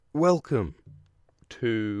Welcome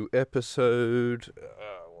to episode,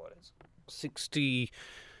 60,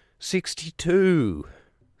 62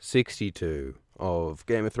 of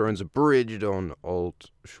Game of Thrones Abridged on Alt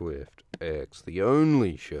Swift X, the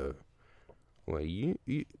only show where you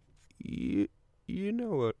know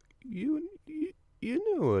what, you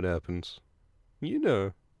know what happens. You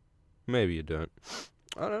know. Maybe you don't.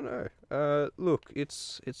 I don't know. Look,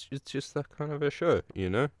 it's just that kind of a show, you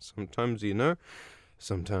know? Sometimes you know,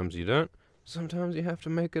 sometimes you don't. Sometimes you have to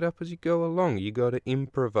make it up as you go along. You gotta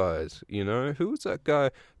improvise, you know? Who was that guy?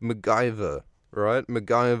 MacGyver, right?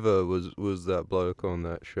 MacGyver was that bloke on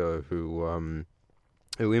that show who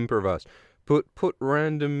improvised. Put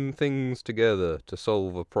random things together to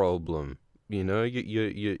solve a problem. You know,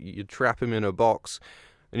 you trap him in a box,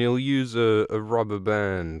 and he'll use a rubber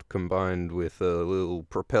band combined with a little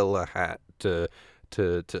propeller hat to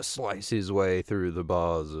slice his way through the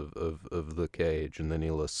bars of the cage, and then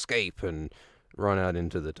he'll escape and run out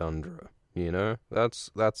into the tundra. You know, that's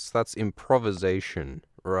improvisation,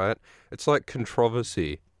 right? It's like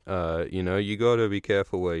controversy. You know, you gotta be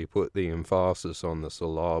careful where you put the emphasis on the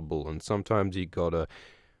syllable, and sometimes you gotta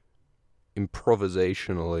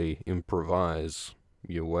improvisationally improvise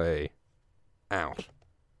your way out.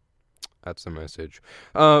 That's the message.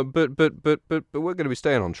 But we're gonna be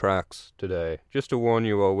staying on tracks today. Just to warn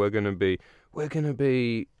you all, we're gonna be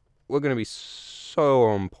so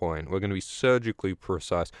on point. We're gonna be surgically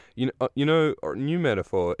precise. Our new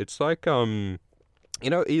metaphor. It's like Elon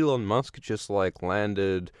Musk just like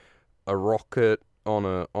landed a rocket on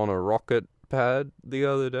a rocket pad the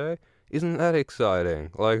other day. Isn't that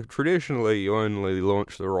exciting? Like, traditionally, you only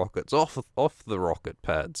launch the rockets off the rocket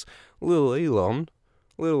pads. Little Elon,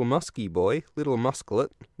 little musky boy, little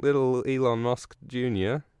musklet, little Elon Musk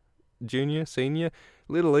Jr., Senior,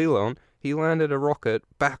 little Elon, he landed a rocket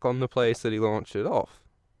back on the place that he launched it off,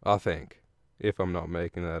 I think, if I'm not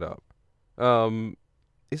making that up.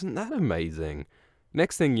 Isn't that amazing?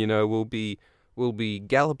 Next thing you know, we'll be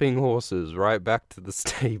galloping horses right back to the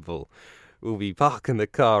stable. We'll be parking the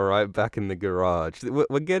car right back in the garage.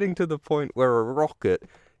 We're getting to the point where a rocket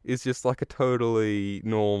is just like a totally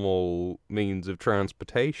normal means of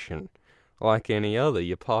transportation. Like any other,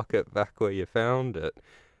 you park it back where you found it.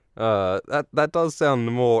 That does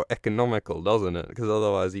sound more economical, doesn't it? Because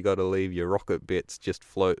otherwise you got to leave your rocket bits just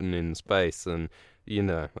floating in space, and you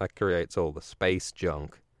know that creates all the space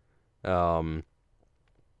junk. So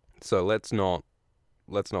let's not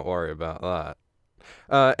worry about that.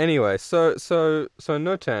 Anyway, so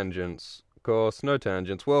no tangents, of course, no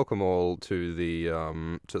tangents. Welcome all to the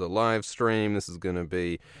live stream. This is gonna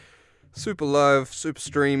be super live, super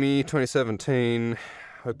streamy, 2017.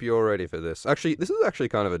 Hope you're ready for this. Actually, this is actually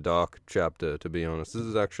kind of a dark chapter, to be honest. This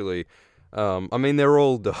is actually, I mean, they're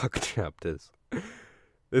all dark chapters.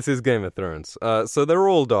 This is Game of Thrones, so they're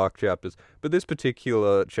all dark chapters, but this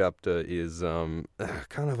particular chapter is kind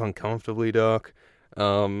of uncomfortably dark.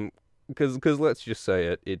 Because let's just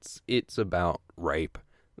say it's about rape.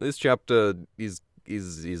 This chapter is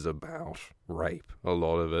about rape, a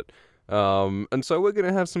lot of it. And so we're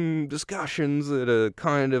gonna have some discussions that are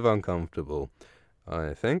kind of uncomfortable,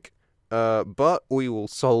 I think. But we will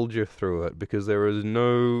soldier through it because there is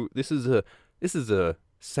no. This is a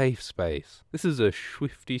safe space. This is a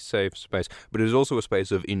Swifty safe space, but it is also a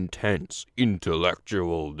space of intense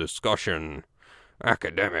intellectual discussion.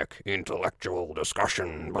 Academic intellectual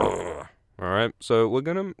discussion. All right, so we're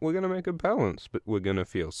gonna make a balance, but we're gonna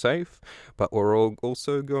feel safe, but we're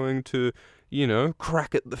also going to,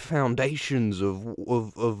 crack at the foundations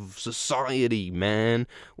of society, man.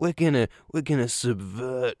 We're gonna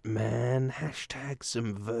subvert, man. Hashtag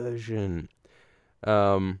subversion.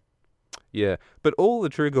 Yeah, but all the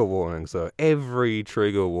trigger warnings though, every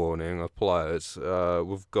trigger warning applies.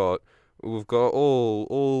 We've got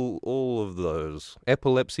all of those.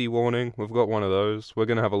 Epilepsy warning, we've got one of those. We're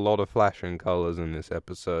gonna have a lot of flashing colors in this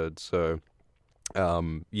episode, so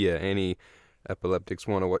yeah, any epileptics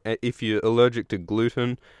want to. If you're allergic to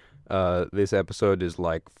gluten, this episode is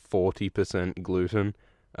like 40% gluten.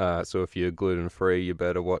 So if you're gluten free, you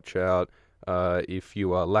better watch out. If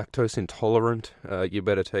you are lactose intolerant, you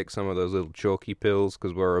better take some of those little chalky pills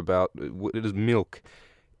because it is milk.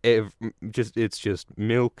 It's just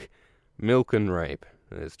milk. Milk and rape.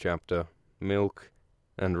 This chapter. Milk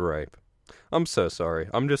and rape. I'm so sorry.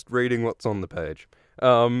 I'm just reading what's on the page.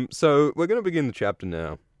 So we're going to begin the chapter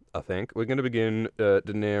now, I think. We're going to begin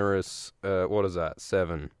Daenerys, what is that?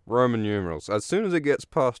 7. Roman numerals. As soon as it gets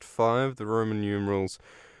past 5, the Roman numerals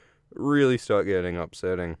really start getting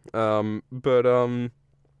upsetting. But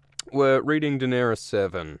we're reading Daenerys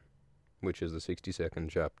 7. which is the 62nd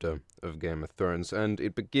chapter of Game of Thrones, and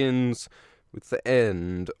it begins with the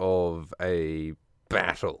end of a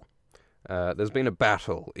battle. There's been a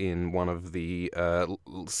battle in one of the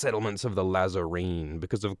settlements of the Lazarene,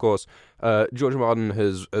 because of course George Martin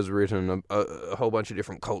has written a whole bunch of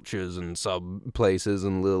different cultures and sub-places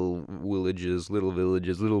and little villages,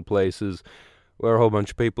 little places where a whole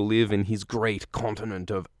bunch of people live in his great continent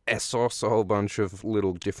of Essos, a whole bunch of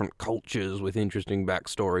little different cultures with interesting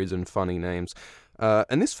backstories and funny names.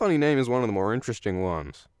 And this funny name is one of the more interesting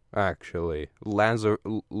ones, actually.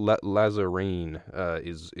 Lazarene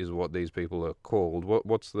is what these people are called.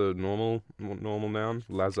 What's the normal noun?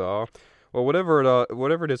 Lazar? Well,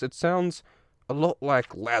 whatever it is, it sounds a lot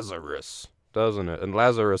like Lazarus, doesn't it? And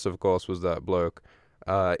Lazarus, of course, was that bloke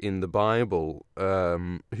in the Bible,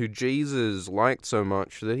 who Jesus liked so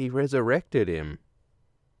much that he resurrected him.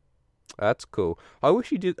 That's cool. I do wish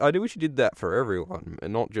he did that for everyone,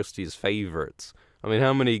 and not just his favorites. I mean,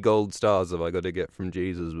 how many gold stars have I got to get from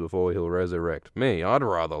Jesus before he'll resurrect me? I'd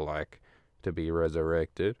rather like to be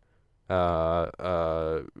resurrected.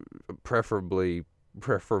 Preferably.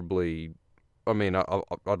 I mean, I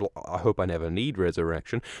hope I never need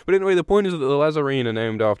resurrection. But anyway, the point is that the Lazarene are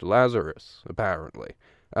named after Lazarus, apparently,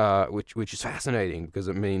 which is fascinating because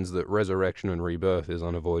it means that resurrection and rebirth is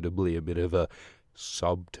unavoidably a bit of a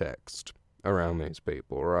subtext around these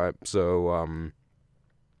people, right? So,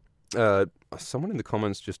 someone in the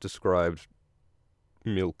comments just described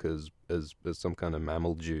milk as some kind of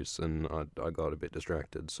mammal juice, and I got a bit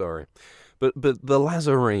distracted. Sorry, but the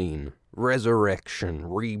Lazarene, resurrection,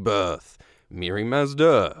 rebirth, Miri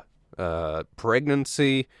Mazda,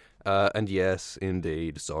 pregnancy, and yes,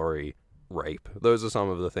 indeed, sorry, rape. Those are some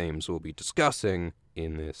of the themes we'll be discussing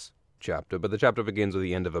in this chapter. But the chapter begins with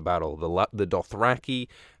the end of a battle. The Dothraki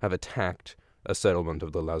have attacked a settlement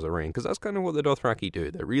of the Lazarene, because that's kind of what the Dothraki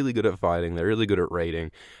do. They're really good at fighting, they're really good at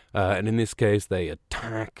raiding, and in this case they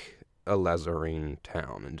attack a Lazarene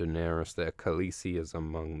town, and Daenerys, their Khaleesi, is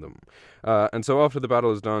among them. And so after the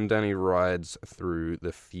battle is done, Dany rides through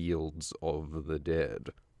the fields of the dead,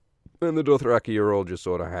 and the Dothraki are all just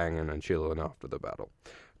sort of hanging and chilling after the battle.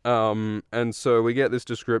 And so we get this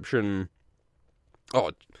description.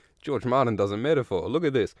 Oh, George Martin does a metaphor. Look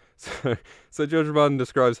at this. So George Martin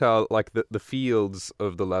describes how, like, the fields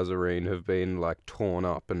of the Lazarene have been, like, torn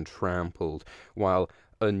up and trampled, while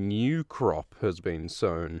a new crop has been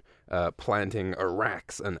sown, planting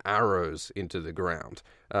arrax and arrows into the ground.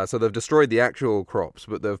 So they've destroyed the actual crops,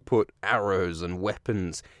 but they've put arrows and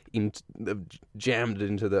weapons they've jammed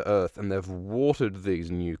into the earth, and they've watered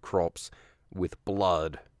these new crops with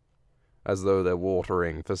blood, as though they're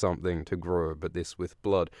watering for something to grow, but this with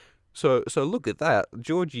blood. So look at that.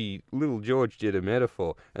 Little George did a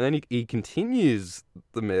metaphor, and then he continues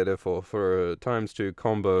the metaphor for a ×2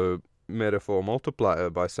 combo metaphor multiplier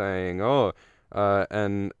by saying,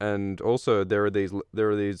 and also there are these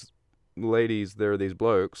ladies, there are these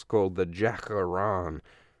blokes called the Jaqaran.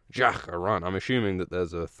 I'm assuming that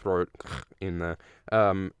there's a throat in there.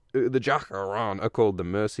 The Jaqaran are called the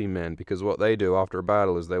Mercy Men, because what they do after a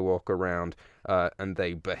battle is they walk around and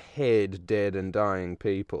they behead dead and dying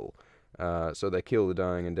people. So they kill the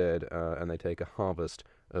dying and dead, and they take a harvest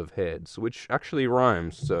of heads, which actually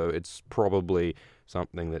rhymes, so it's probably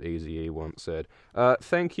something that Eazy-E once said.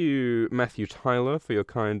 Thank you, Matthew Tyler, for your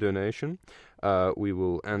kind donation. We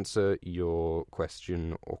will answer your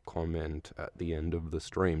question or comment at the end of the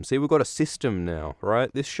stream. See, we've got a system now, right?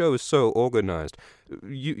 This show is so organized.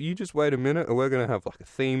 You just wait a minute, and we're going to have like a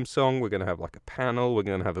theme song, we're going to have like a panel, we're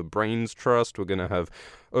going to have a brains trust, we're going to have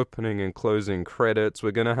opening and closing credits,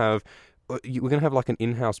 we're going to have like an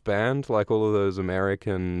in-house band, like all of those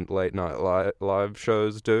American late night live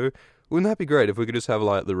shows do. Wouldn't that be great if we could just have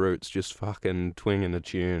like the Roots just fucking twinging a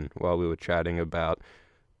tune while we were chatting about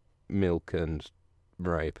milk and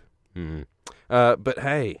rape? But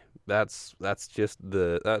hey, that's just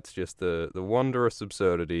the wondrous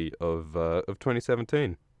absurdity of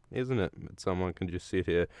 2017, isn't it? That someone can just sit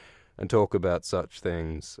here and talk about such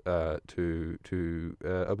things to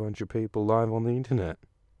a bunch of people live on the internet.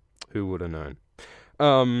 Who would have known?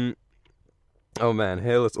 Oh man,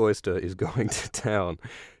 Hairless Oyster is going to town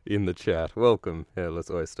in the chat. Welcome, Hairless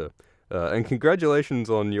Oyster. And congratulations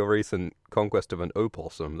on your recent conquest of an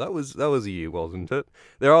opossum. That was you, wasn't it?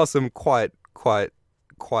 There are some quite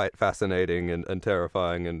fascinating and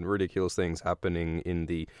terrifying and ridiculous things happening in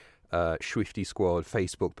the Swifty Squad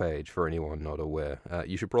Facebook page, for anyone not aware.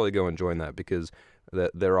 You should probably go and join that, because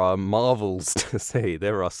there are marvels to see.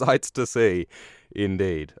 There are sights to see,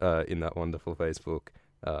 indeed, in that wonderful Facebook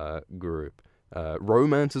group.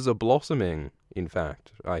 Romances are blossoming, in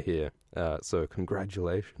fact, I hear, So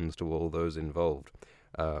congratulations to all those involved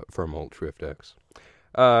from Alt Shift X.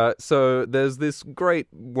 So there's this great,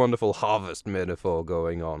 wonderful harvest metaphor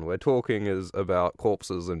going on. We're talking about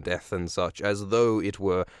corpses and death and such, as though it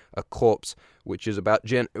were a corpse which is about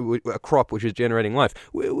a crop which is generating life,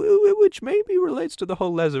 which maybe relates to the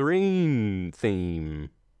whole Lazarine theme,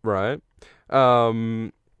 right?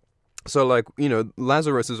 So, like,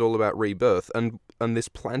 Lazarus is all about rebirth, and this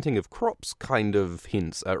planting of crops kind of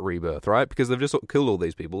hints at rebirth, right? Because they've just killed all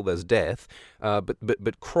these people. There's death,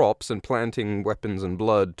 but crops and planting weapons and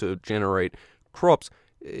blood to generate crops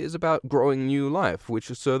is about growing new life,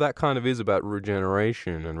 so that kind of is about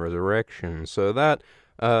regeneration and resurrection. So that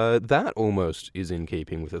almost is in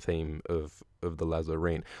keeping with the theme of the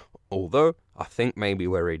Lazarine. Although, I think maybe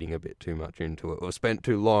we're reading a bit too much into it. We've spent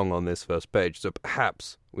too long on this first page, so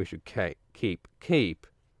perhaps we should keep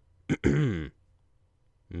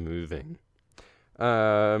moving.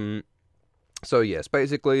 So yes,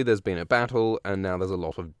 basically there's been a battle, and now there's a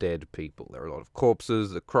lot of dead people. There are a lot of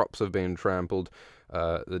corpses, the crops have been trampled,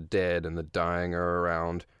 the dead and the dying are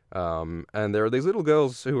around, and there are these little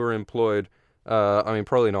girls who are employed,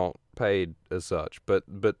 probably not paid as such, but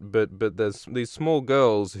there's these small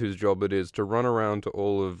girls whose job it is to run around to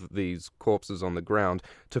all of these corpses on the ground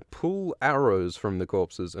to pull arrows from the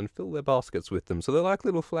corpses and fill their baskets with them. So they're like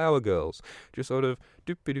little flower girls, just sort of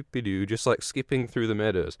doopy-doopy-doo, just like skipping through the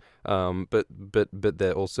meadows. But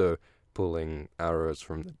they're also pulling arrows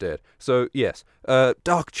from the dead. So yes,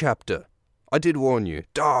 dark chapter. I did warn you,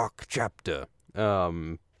 dark chapter.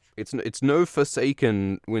 It's no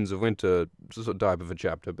Forsaken Winds of Winter sort of type of a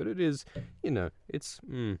chapter, but it is,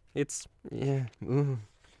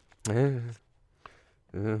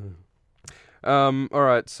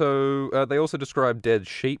 Alright, so they also describe dead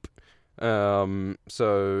sheep.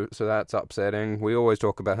 So that's upsetting. We always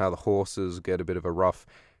talk about how the horses get a bit of a rough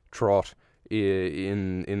trot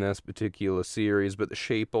in this particular series, but the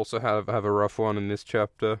sheep also have a rough one in this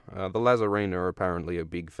chapter. The Lazarine are apparently a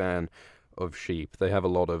big fan of sheep. They have a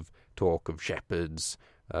lot of talk of shepherds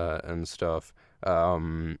and stuff.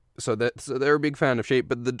 So they're a big fan of sheep,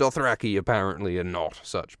 but the Dothraki apparently are not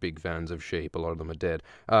such big fans of sheep. A lot of them are dead.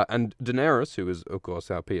 And Daenerys, who is, of course,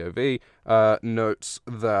 our POV, notes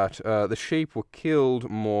that the sheep were killed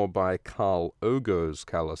more by Khal Ogo's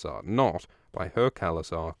Khalasar, not by her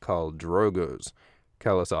Khalasar, Khal Drogo's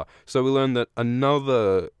Khalasar. So we learn that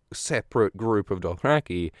another separate group of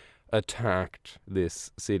Dothraki attacked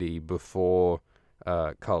this city before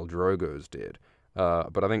Khal Drogo's did.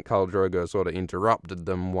 But I think Khal Drogo sort of interrupted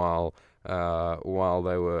them while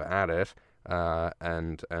they were at it,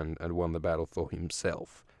 and won the battle for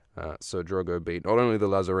himself. So Drogo beat not only the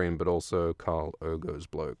Lazarine but also Khal Ogo's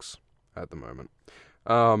blokes at the moment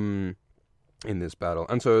in this battle.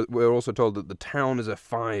 And so we're also told that the town is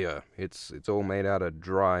afire. It's all made out of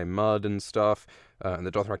dry mud and stuff, and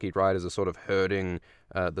the Dothraki riders are sort of herding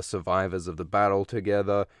the survivors of the battle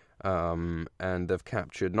together. And they've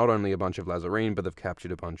captured not only a bunch of Lazarine, but they've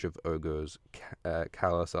captured a bunch of Ogo's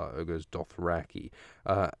Khalasar, Ogo's Dothraki.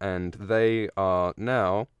 And they are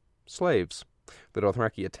now slaves. The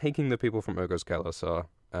Dothraki are taking the people from Ogo's Khalasar,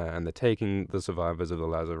 and they're taking the survivors of the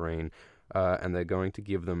Lazarine, and they're going to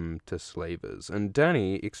give them to slavers. And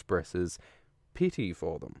Dany expresses pity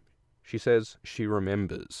for them. She says she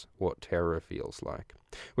remembers what terror feels like,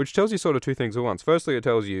 which tells you sort of two things at once. Firstly, it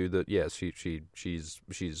tells you that yes, she's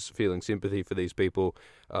feeling sympathy for these people,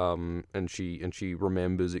 and she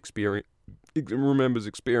remembers experiencing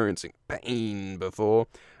pain before,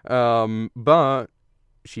 but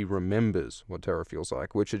she remembers what terror feels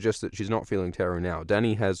like, which suggests that she's not feeling terror now.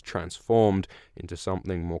 Dany has transformed into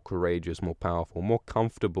something more courageous, more powerful, more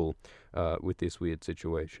comfortable with this weird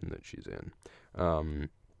situation that she's in.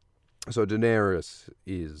 So Daenerys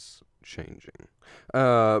is changing.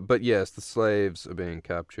 But yes, the slaves are being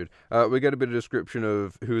captured. We get a bit of description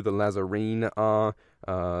of who the Lazarine are.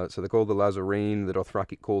 So they're called the Lazarine. The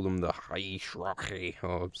Dothraki call them the Haishrachi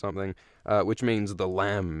or something, which means the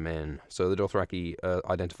lamb men. So the Dothraki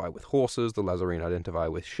identify with horses, the Lazarine identify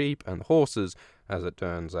with sheep, and the horses, as it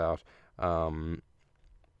turns out,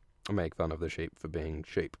 make fun of the sheep for being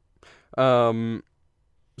sheep.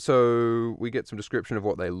 So we get some description of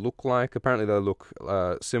what they look like. Apparently they look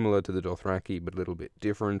similar to the Dothraki, but a little bit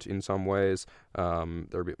different in some ways.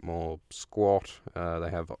 They're a bit more squat. They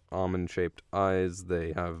have almond-shaped eyes.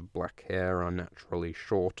 They have black hair, unnaturally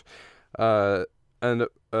short. They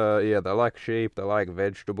like sheep. They like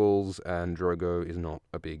vegetables, and Drogo is not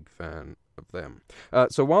a big fan of them.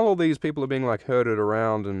 So while all these people are being like herded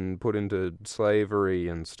around and put into slavery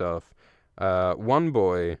and stuff, one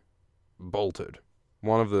boy bolted.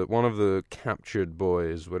 one of the captured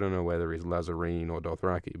boys, we don't know whether he's Lazarine or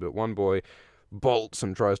Dothraki, but one boy bolts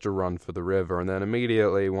and tries to run for the river, and then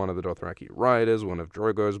immediately one of the Dothraki riders, one of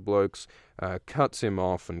Drogo's blokes, cuts him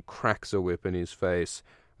off and cracks a whip in his face,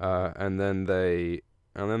 and then they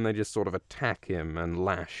just sort of attack him and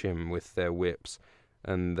lash him with their whips,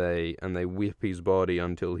 and they whip his body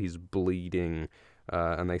until he's bleeding,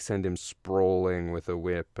 and they send him sprawling with a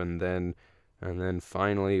whip, and then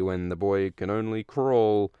finally, when the boy can only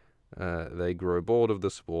crawl, they grow bored of the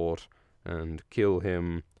sport and kill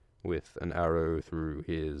him with an arrow through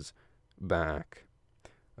his back.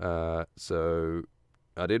 So,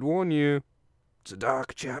 I did warn you, it's a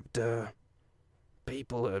dark chapter.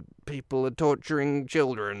 People are torturing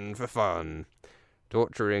children for fun.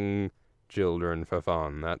 Torturing children for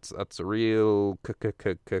fun. That's a real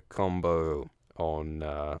combo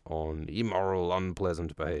on immoral,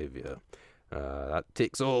 unpleasant behavior. That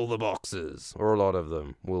ticks all the boxes, or a lot of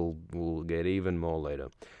them. We'll get even more later.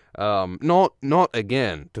 Not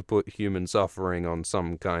again to put human suffering on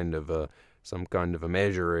some kind of a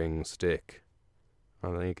measuring stick.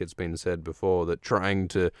 I think it's been said before that trying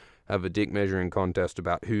to have a dick measuring contest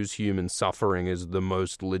about whose human suffering is the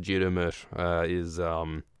most legitimate is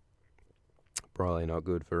probably not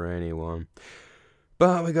good for anyone.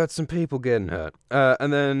 But we got some people getting hurt.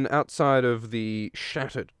 And then outside of the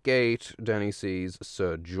shattered gate, Dany sees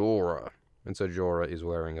Ser Jorah. And Ser Jorah is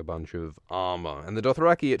wearing a bunch of armor. And the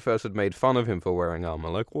Dothraki at first had made fun of him for wearing armor.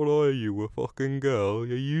 Like, what are you, a fucking girl? Are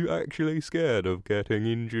you actually scared of getting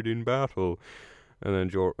injured in battle? And then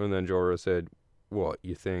Jorah said, what,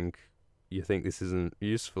 you think this isn't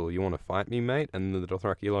useful? You want to fight me, mate? And the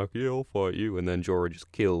Dothraki are like, yeah, I'll fight you. And then Jorah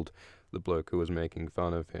just killed the bloke who was making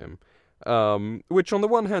fun of him. Which on the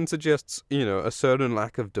one hand suggests, a certain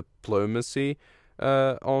lack of diplomacy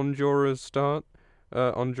on Jorah's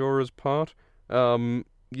part.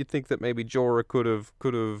 You'd think that maybe Jorah could have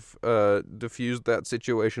diffused that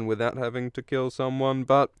situation without having to kill someone,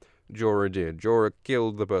 but Jorah did. Jorah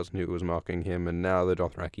killed the person who was mocking him, and now the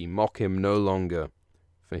Dothraki mock him no longer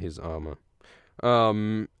for his armor.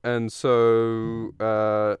 And so,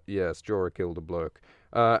 yes, Jorah killed a bloke.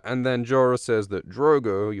 And then Jorah says that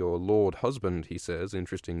Drogo, your lord husband, he says,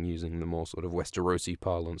 interesting using the more sort of Westerosi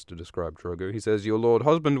parlance to describe Drogo, he says, your lord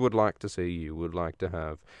husband would like to see you, would like to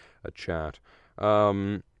have a chat.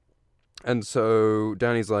 And so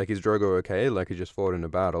Dany's like, is Drogo okay? Like he just fought in a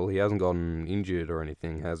battle. He hasn't gotten injured or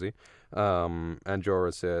anything, has he? And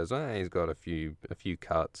Jorah says, he's got a few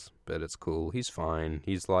cuts, but it's cool. He's fine.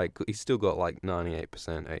 He's still got like 98%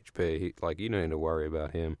 HP. You don't need to worry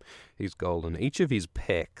about him. He's golden. Each of his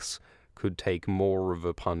pecs could take more of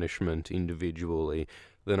a punishment individually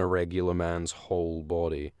than a regular man's whole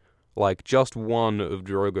body. Like, just one of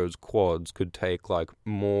Drogo's quads could take,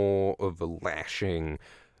 more of a lashing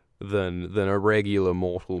than a regular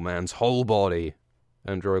mortal man's whole body.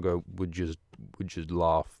 And Drogo would just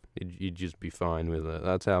laugh. He'd just be fine with it.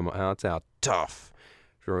 That's how tough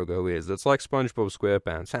Drogo is. It's like SpongeBob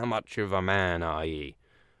SquarePants. How much of a man are ye?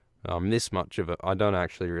 This much of a... I don't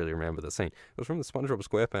actually really remember the scene. It was from the SpongeBob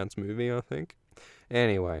SquarePants movie, I think.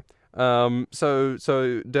 Anyway... So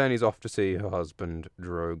Dany's off to see her husband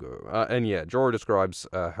Drogo, and yeah, Jorah describes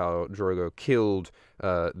how Drogo killed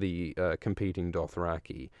the competing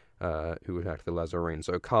Dothraki who attacked the Lazarene.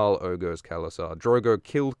 So Khal Ogo's Khalasar. Drogo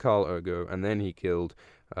killed Khal Ogo, and then he killed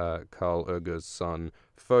Khal Ogo's son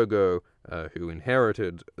Fogo, who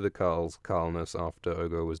inherited the Khal's Khalness after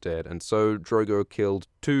Ogo was dead, and so Drogo killed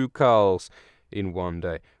 2 Khals in one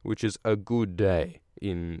day, which is a good day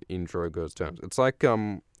in Drogo's terms. It's like,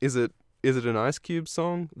 is it an Ice Cube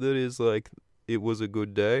song that is like, it was a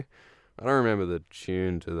good day? I don't remember the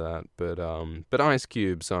tune to that, but Ice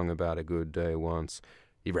Cube sung about a good day once.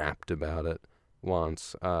 He rapped about it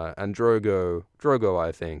once, and Drogo,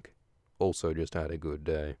 I think, also just had a good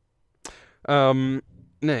day.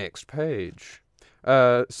 Next page.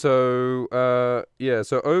 So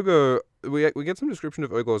Ogo, we get some description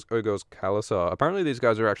of Ogo's Khalasar. Apparently these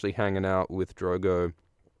guys are actually hanging out with Drogo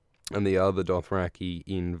and the other Dothraki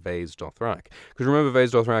in Vaes Dothrak. Because remember,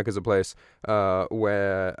 Vaes Dothrak is a place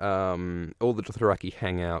where all the Dothraki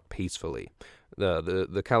hang out peacefully.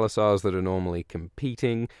 The Khalasars that are normally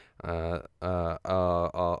competing are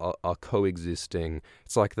coexisting.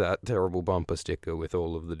 It's like that terrible bumper sticker with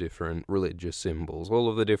all of the different religious symbols. All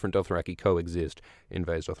of the different Dothraki coexist in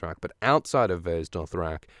Vaes Dothrak, but outside of Vaes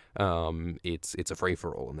Dothrak, it's a free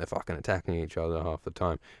for all, and they're fucking attacking each other half the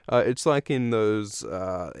time. It's like in those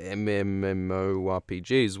MMORPGs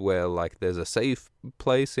where like there's a safe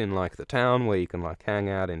place in like the town where you can like hang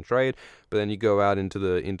out and trade, but then you go out into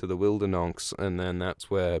the Wildernonks, and then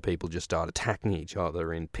that's where people just start attacking each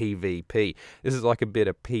other in PvP. This is like a bit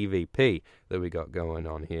of PvP that we got going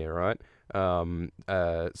on here, right?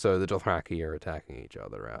 So the Dothraki are attacking each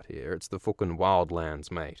other out here. It's the fucking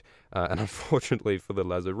wildlands, mate. And unfortunately for the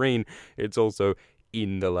Lazarene, it's also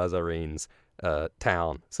in the Lazarenes'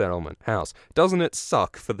 town, settlement, house. Doesn't it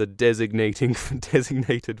suck for the designated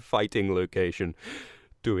fighting location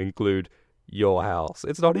to include your house?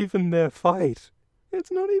 It's not even their fight.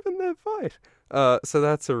 So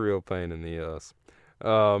that's a real pain in the ass.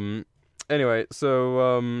 Anyway,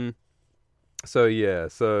 so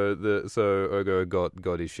Ogo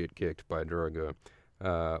got his shit kicked by Drogo.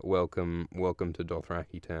 Welcome to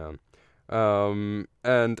Dothraki town. And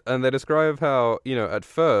they describe how, at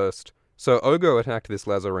first, so Ogo attacked this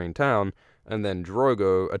Lazarene town, and then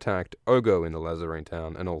Drogo attacked Ogo in the Lazarene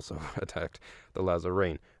town, and also attacked the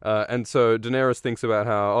Lazarene. And so Daenerys thinks about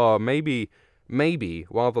how, maybe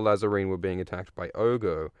while the Lazarene were being attacked by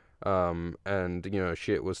Ogo, and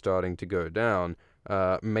shit was starting to go down,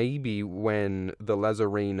 maybe when the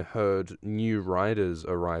Lazarene heard new riders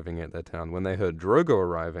arriving at their town, when they heard Drogo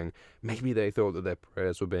arriving, maybe they thought that their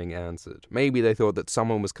prayers were being answered. Maybe they thought that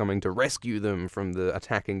someone was coming to rescue them from the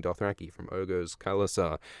attacking Dothraki, from Ogo's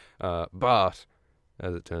Khalasar. But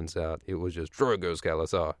as it turns out, it was just Drogo's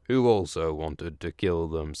Khalasar, who also wanted to kill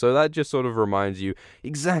them. So that just sort of reminds you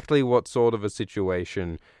exactly what sort of a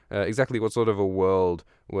situation, exactly what sort of a world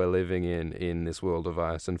we're living in this world of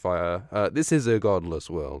ice and fire. This is a godless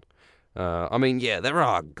world. There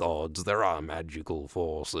are gods, there are magical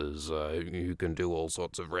forces who can do all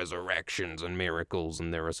sorts of resurrections and miracles,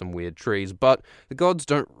 and there are some weird trees, but the gods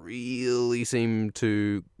don't really seem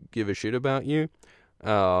to give a shit about you.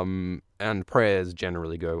 And prayers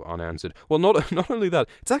generally go unanswered. Well, not only that,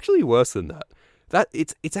 it's actually worse than that.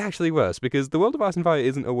 It's actually worse, because the world of Ice and Fire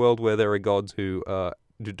isn't a world where there are gods who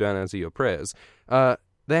don't answer your prayers.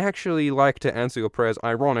 They actually like to answer your prayers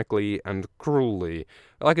ironically and cruelly.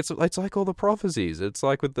 Like it's like all the prophecies. It's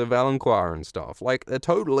like with the Valanquar and stuff. Like there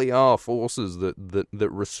totally are forces that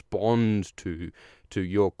respond to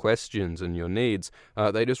your questions and your needs.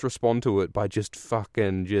 They just respond to it by just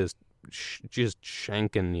fucking just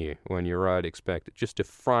shanking you when you right expect it. Just a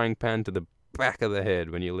frying pan to the back of the head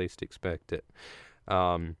when you least expect it.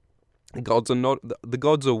 The gods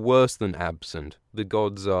are worse than absent. The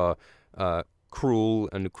gods are cruel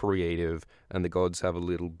and creative, and the gods have a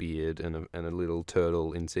little beard and a little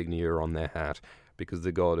turtle insignia on their hat, because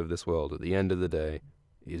the god of this world at the end of the day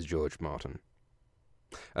is George Martin.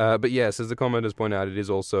 But yes, as the commenters point out, it is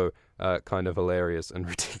also kind of hilarious and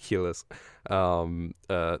ridiculous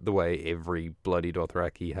the way every bloody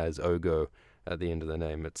Dothraki has Ogo at the end of the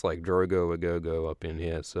name. It's like Drogo Agogo up in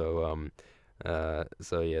here, so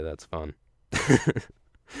yeah, that's fun.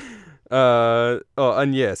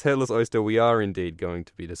 And yes, Headless Oyster, we are indeed going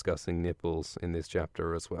to be discussing nipples in this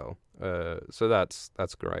chapter as well. So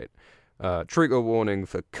that's great. Trigger warning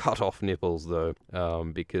for cut off nipples though,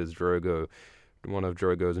 because one of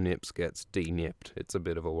Drogo's nips gets de-nipped. It's a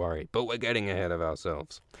bit of a worry, but we're getting ahead of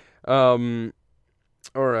ourselves.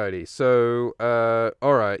 Alrighty, so,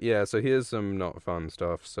 so here's some not fun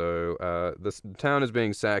stuff. So, this town is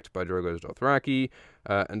being sacked by Drogo's Dothraki,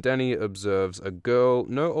 and Dany observes a girl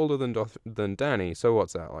no older than Dany, so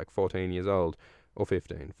what's that, like 14 years old? Or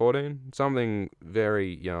 15? 14? Something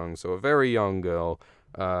very young. So a very young girl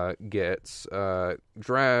gets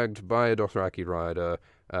dragged by a Dothraki rider,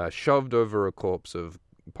 shoved over a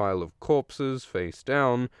pile of corpses face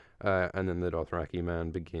down, and then the Dothraki man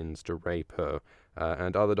begins to rape her.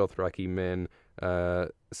 And other Dothraki men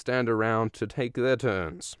stand around to take their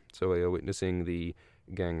turns. So we are witnessing the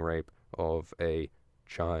gang rape of a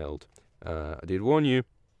child. I did warn you,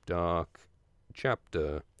 dark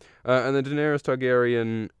chapter. And then Daenerys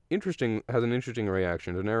Targaryen has an interesting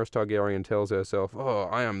reaction. Daenerys Targaryen tells herself, "Oh,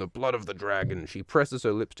 I am the blood of the dragon." She presses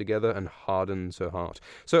her lips together and hardens her heart.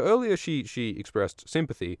 So earlier she expressed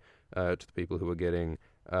sympathy to the people who were getting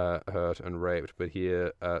hurt and raped, but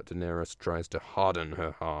here Daenerys tries to harden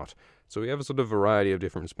her heart. So we have a sort of variety of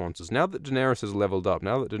different responses. Now that Daenerys has leveled up,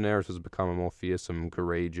 now that Daenerys has become a more fearsome,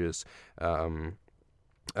 courageous,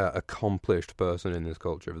 accomplished person in this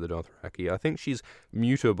culture of the Dothraki. I think she's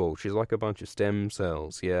mutable. She's like a bunch of stem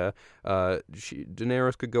cells, yeah?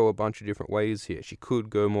 Daenerys could go a bunch of different ways here. She could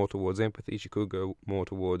go more towards empathy. She could go more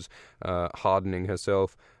towards hardening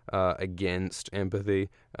herself against empathy.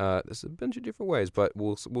 There's a bunch of different ways, but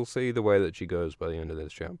we'll see the way that she goes by the end of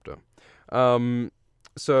this chapter.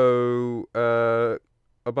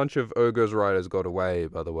 A bunch of Urgo's riders got away,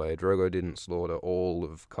 by the way. Drogo didn't slaughter all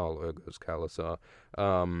of Khal Urgo's Khalasar.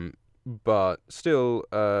 But still,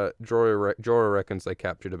 Jorah reckons they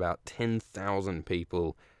captured about 10,000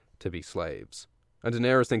 people to be slaves. And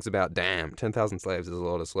Daenerys thinks about, damn, 10,000 slaves is a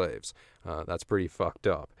lot of slaves. That's pretty fucked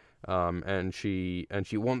up. And she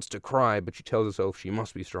wants to cry, but she tells herself she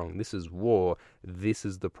must be strong. This is war. This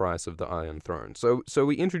is the price of the Iron Throne. So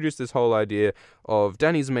we introduce this whole idea of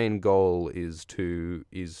Dany's main goal is to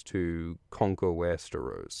conquer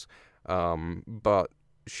Westeros. But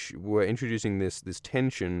we're introducing this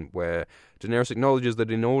tension where Daenerys acknowledges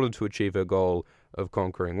that in order to achieve her goal of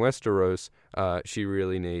conquering Westeros, she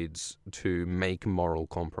really needs to make moral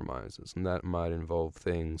compromises, and that might involve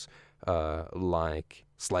things like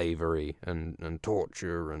slavery and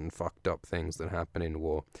torture and fucked up things that happen in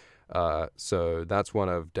war. So that's one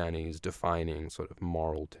of Dany's defining sort of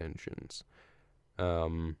moral tensions.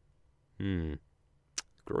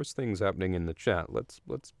 Gross things happening in the chat. Let's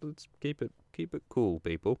keep it cool,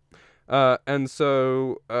 people. And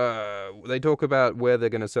so they talk about where they're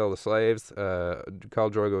going to sell the slaves.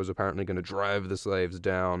 Khal Drogo is apparently going to drive the slaves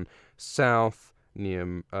down south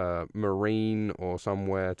near Marine or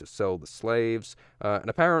somewhere to sell the slaves. And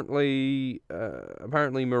apparently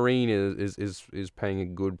Marine is paying a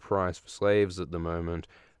good price for slaves at the moment.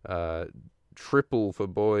 Triple for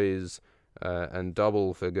boys and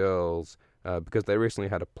double for girls. Because they recently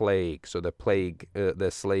had a plague, so their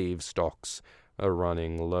slave stocks are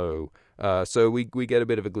running low. So we get a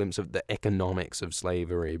bit of a glimpse of the economics of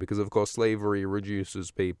slavery, because of course slavery reduces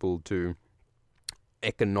people to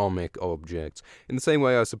economic objects. In the same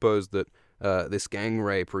way, I suppose that this gang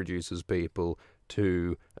rape reduces people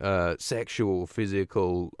to sexual,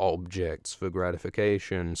 physical objects for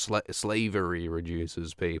gratification. Slavery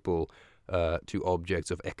reduces people to objects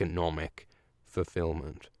of economic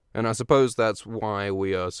fulfillment. And I suppose that's why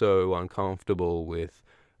we are so uncomfortable with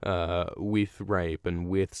rape and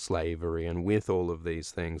with slavery and with all of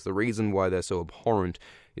these things. The reason why they're so abhorrent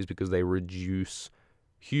is because they reduce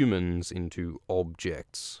humans into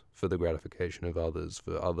objects for the gratification of others,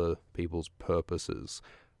 for other people's purposes.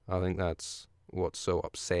 I think that's what's so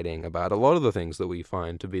upsetting about a lot of the things that we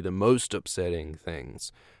find to be the most upsetting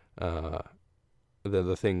things. They're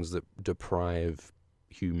the things that deprive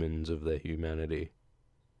humans of their humanity.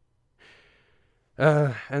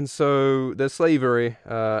 And so there's slavery,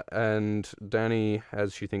 and Dany,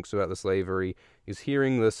 as she thinks about the slavery, is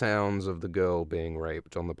hearing the sounds of the girl being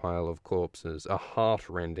raped on the pile of corpses, a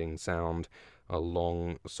heart-rending sound, a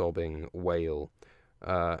long, sobbing wail.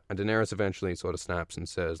 And Daenerys eventually sort of snaps and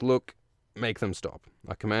says, look, make them stop.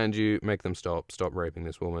 I command you, make them stop. Stop raping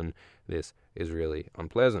this woman. This is really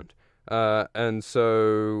unpleasant. And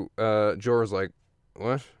so Jorah's like,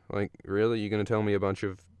 what? Like, really? You're going to tell me a bunch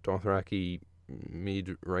of Dothraki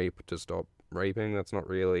mid-rape to stop raping? That's not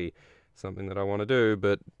really something that I want to do.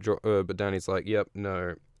 But Dany's like, yep,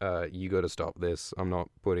 no, you got to stop this. I'm not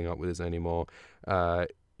putting up with this anymore.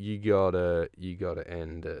 You gotta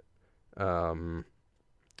end it.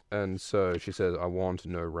 And so she says, I want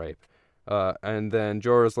no rape. And then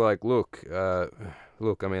Jorah's like, look.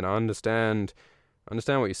 I mean, I understand what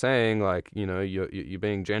you're saying. Like, you know, you're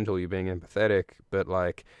being gentle, you're being empathetic, but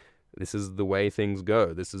like, this is the way things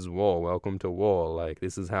go. This is war. Welcome to war. Like,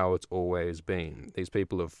 this is how it's always been. These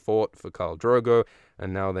people have fought for Khal Drogo,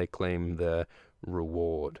 and now they claim their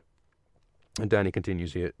reward. And Dany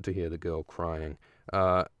continues to hear the girl crying.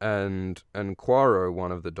 And Quaro,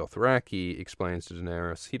 one of the Dothraki, explains to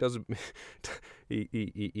Daenerys. He does.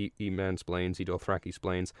 he mansplains. He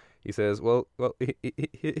Dothraki-splains. He says, "Well.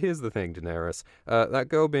 Here's the thing, Daenerys. That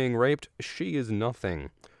girl being raped, she is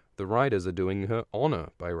nothing. The riders are doing her honor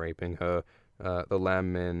by raping her. The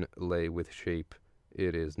lamb men lay with sheep.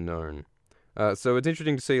 It is known." So it's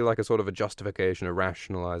interesting to see like a sort of a justification, a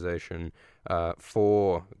rationalization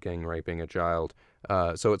for gang raping a child.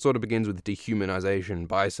 So it sort of begins with dehumanization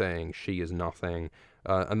by saying she is nothing.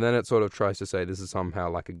 And then it sort of tries to say this is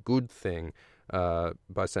somehow like a good thing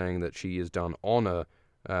by saying that she is done honor.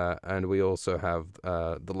 And we also have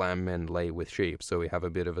the lamb men lay with sheep. So we have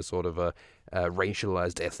a bit of a sort of a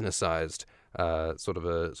racialized, ethnicized sort of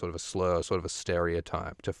a slur, sort of a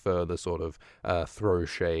stereotype to further sort of throw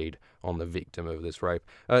shade on the victim of this rape.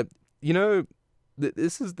 You know,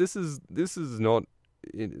 this is not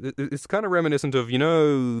it's kind of reminiscent of,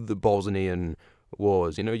 the Bosnian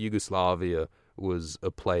wars. Yugoslavia was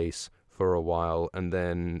a place for a while, and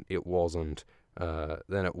then it wasn't.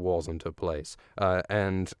 Then it wasn't a place,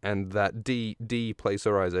 and that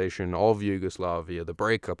deplacerization of Yugoslavia, the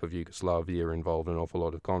breakup of Yugoslavia, involved an awful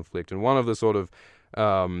lot of conflict. And one of the sort of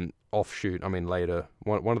offshoot, later,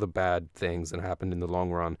 one of the bad things that happened in the long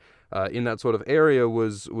run in that sort of area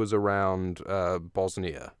was around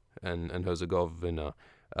Bosnia and Herzegovina.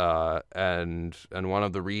 And one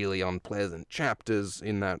of the really unpleasant chapters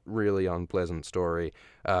in that really unpleasant story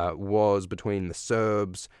was between the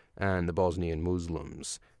Serbs and the Bosnian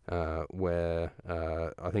Muslims, where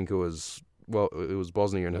I think it was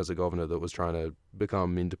Bosnia and Herzegovina that was trying to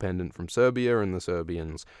become independent from Serbia, and the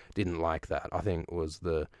Serbians didn't like that. I think was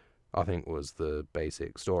the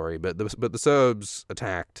basic story. But the Serbs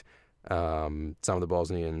attacked some of the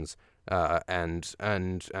Bosnians.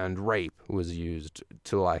 And rape was used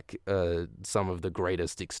to some of the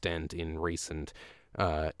greatest extent in recent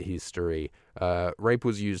history. Rape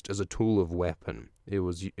was used as a tool of weapon. It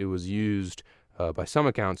was used by some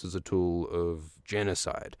accounts as a tool of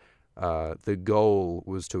genocide. The goal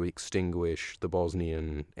was to extinguish the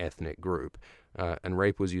Bosnian ethnic group, and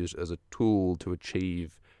rape was used as a tool to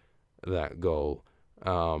achieve that goal.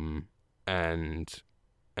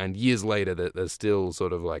 And years later, there's still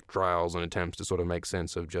sort of like trials and attempts to sort of make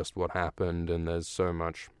sense of just what happened, and there's so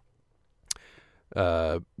much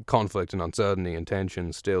conflict and uncertainty and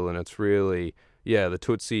tension still, and it's really, the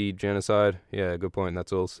Tutsi genocide, good point,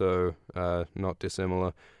 that's also not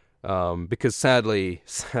dissimilar, because sadly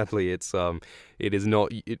it is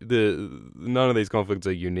not, none of these conflicts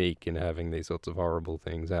are unique in having these sorts of horrible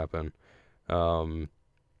things happen.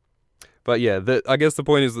 But I guess the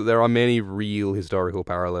point is that there are many real historical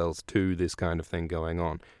parallels to this kind of thing going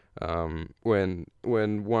on. When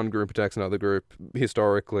one group attacks another group,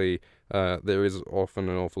 historically, there is often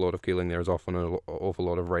an awful lot of killing. There is often an awful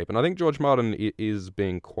lot of rape. And I think George Martin is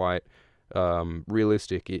being quite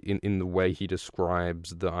realistic in the way he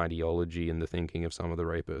describes the ideology and the thinking of some of the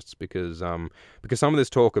rapists, because some of this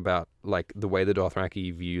talk about like the way the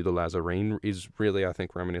Dothraki view the Lazarene is really, I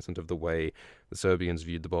think, reminiscent of the way the Serbians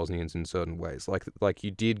viewed the Bosnians in certain ways. Like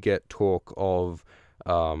you did get talk of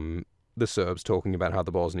the Serbs talking about how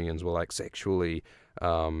the Bosnians were like sexually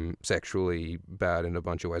bad in a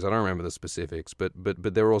bunch of ways. I don't remember the specifics, but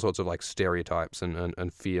there were all sorts of like stereotypes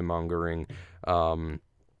and fear mongering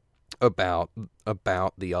about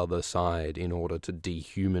the other side in order to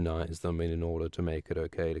dehumanize them and in order to make it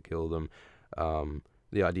okay to kill them.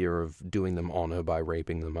 The idea of doing them honor by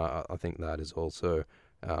raping them, I think that is also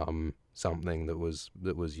something that was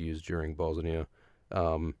used during Bosnia.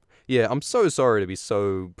 I'm so sorry to be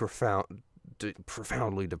so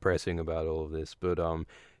profoundly depressing about all of this, but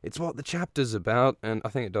it's what the chapter's about, and I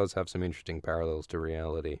think it does have some interesting parallels to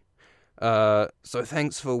reality. So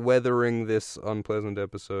thanks for weathering this unpleasant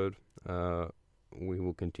episode. We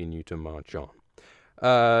will continue to march on.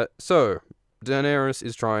 So Daenerys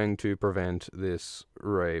is trying to prevent this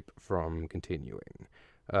rape from continuing.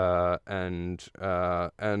 And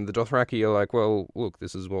the Dothraki are like, well, look,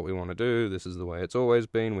 this is what we want to do. This is the way it's always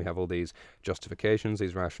been. We have all these justifications,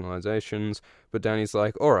 these rationalizations. But Dany's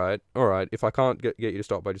like, all right. If I can't get you to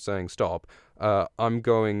stop by just saying stop, I'm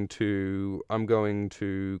going to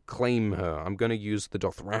claim her. I'm going to use the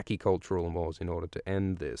Dothraki cultural wars in order to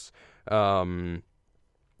end this. And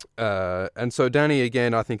so Dany,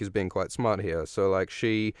 again, I think is being quite smart here. So like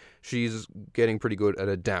she's getting pretty good at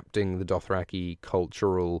adapting the Dothraki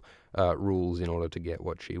cultural rules in order to get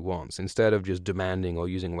what she wants. Instead of just demanding or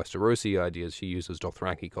using Westerosi ideas, she uses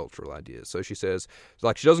Dothraki cultural ideas. So she says,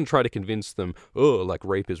 like, she doesn't try to convince them, like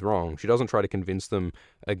rape is wrong. She doesn't try to convince them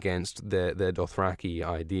against their Dothraki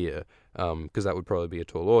idea, because that would probably be a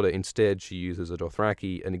tall order. Instead, she uses an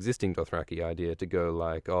existing Dothraki idea to go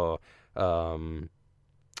like,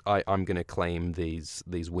 I'm going to claim these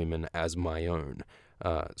women as my own,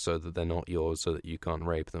 so that they're not yours, so that you can't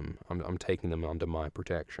rape them. I'm taking them under my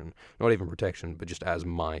protection. Not even protection, but just as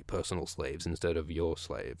my personal slaves instead of your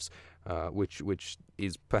slaves, which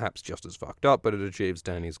is perhaps just as fucked up, but it achieves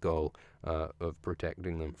Dany's goal of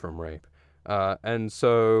protecting them from rape. And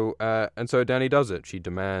so Dany does it. She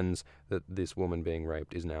demands that this woman being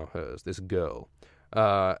raped is now hers, this girl.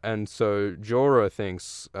 And so Jorah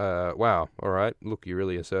thinks, wow, all right, look, you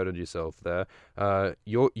really asserted yourself there.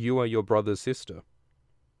 You are your brother's sister.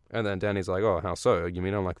 And then Dany's like, oh, how so? You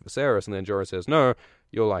mean I'm like Viserys? And then Jorah says, no,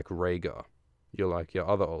 you're like Rhaegar. You're like your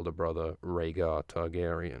other older brother, Rhaegar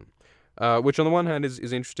Targaryen. Which on the one hand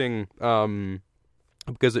is interesting,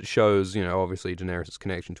 because it shows, obviously Daenerys'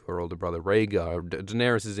 connection to her older brother Rhaegar.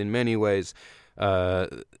 Daenerys is in many ways uh,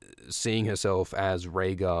 seeing herself as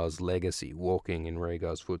Rhaegar's legacy, walking in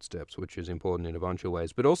Rhaegar's footsteps, which is important in a bunch of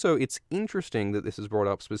ways. But also, it's interesting that this is brought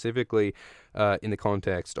up specifically in the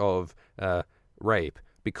context of rape,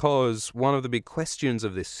 because one of the big questions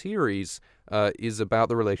of this series is about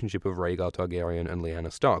the relationship of Rhaegar Targaryen and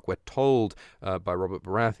Lyanna Stark. We're told by Robert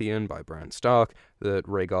Baratheon, by Bran Stark, that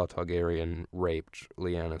Rhaegar Targaryen raped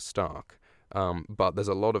Lyanna Stark. But there's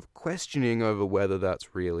a lot of questioning over whether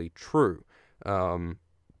that's really true.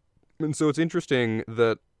 And so it's interesting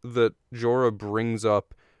that Jorah brings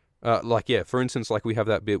up, for instance, like we have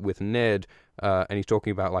that bit with Ned, and he's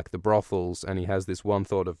talking about like the brothels, and he has this one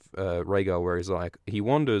thought of Rhaegar where he's like, he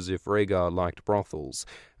wonders if Rhaegar liked brothels,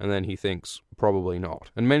 and then he thinks probably not.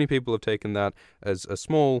 And many people have taken that as a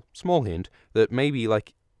small hint that maybe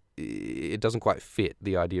like it doesn't quite fit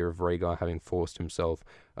the idea of Rhaegar having forced himself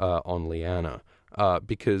on Lyanna.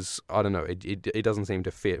 Because, I don't know, it doesn't seem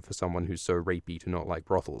to fit for someone who's so rapey to not like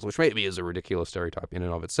brothels, which maybe is a ridiculous stereotype in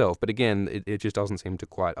and of itself, but again, it just doesn't seem to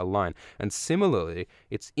quite align. And similarly,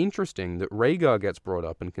 it's interesting that Rhaegar gets brought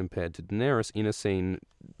up and compared to Daenerys in a scene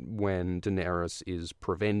when Daenerys is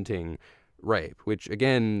preventing rape, which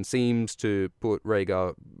again seems to put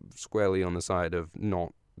Rhaegar squarely on the side of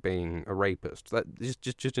not being a rapist. That is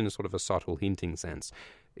just in a sort of a subtle hinting sense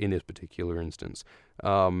in this particular instance.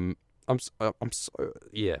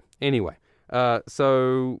 Anyway,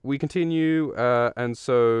 so we continue, and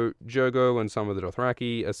so Jogo and some of the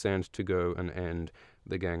Dothraki are sent to go and end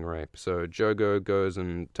the gang rape. So Jogo goes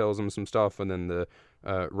and tells them some stuff, and then the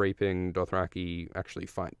raping Dothraki actually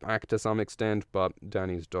fight back to some extent, but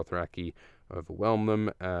Dany's Dothraki overwhelm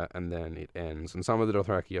them, and then it ends. And some of the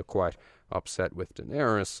Dothraki are quite upset with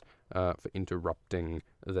Daenerys for interrupting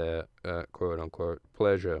their quote-unquote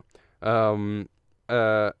pleasure. And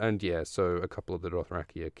yeah, so a couple of the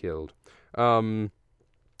Dothraki are killed. And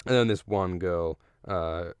then this one girl,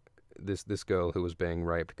 this girl who was being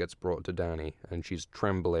raped gets brought to Dany, and she's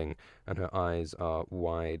trembling, and her eyes are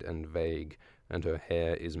wide and vague, and her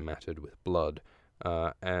hair is matted with blood.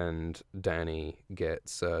 And Dany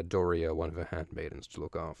gets Doria, one of her handmaidens, to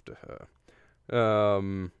look after her.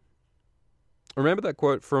 Remember that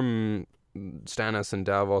quote from Stannis and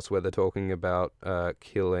Davos where they're talking about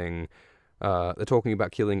killing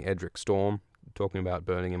Edric Storm, talking about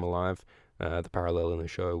burning him alive. The parallel in the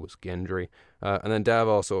show was Gendry. And then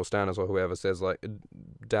Davos or Stannis or whoever says,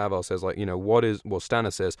 Stannis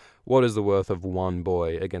says, what is the worth of one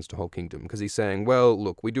boy against a whole kingdom? Because he's saying, well,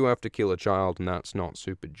 look, we do have to kill a child, and that's not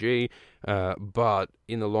super G, but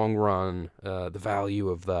in the long run, the value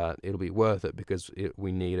of that, it'll be worth it because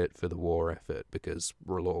we need it for the war effort, because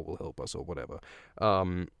R'hllor will help us or whatever.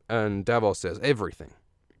 And Davos says, everything.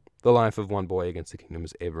 The life of one boy against the kingdom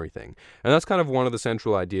is everything. And that's kind of one of the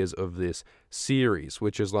central ideas of this series,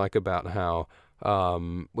 which is like about how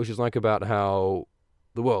the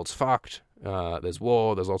world's fucked. There's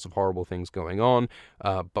war, there's lots of horrible things going on,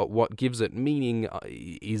 but what gives it meaning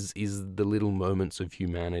is the little moments of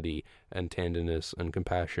humanity and tenderness and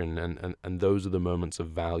compassion, and those are the moments of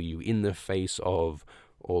value in the face of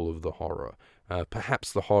all of the horror.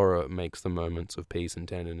 Perhaps the horror makes the moments of peace and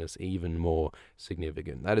tenderness even more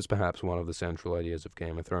significant. That is perhaps one of the central ideas of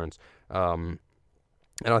Game of Thrones. And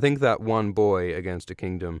I think that one boy against a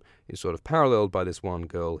kingdom is sort of paralleled by this one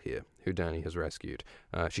girl here, who Dany has rescued.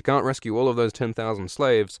 She can't rescue all of those 10,000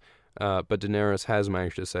 slaves, but Daenerys has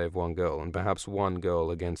managed to save one girl, and perhaps one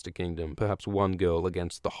girl against a kingdom, perhaps one girl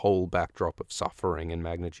against the whole backdrop of suffering and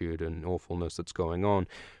magnitude and awfulness that's going on.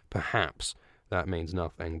 Perhaps that means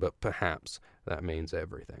nothing, but perhaps that means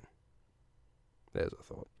everything. There's a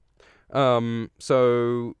thought.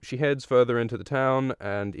 So she heads further into the town,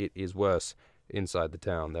 and it is worse inside the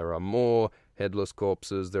town. There are more headless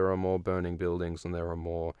corpses, there are more burning buildings, and there are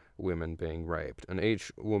more women being raped. And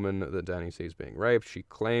each woman that Dany sees being raped, she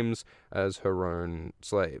claims as her own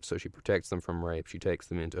slave. So she protects them from rape, she takes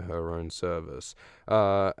them into her own service.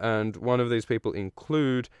 And one of these people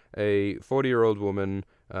include a 40-year-old woman,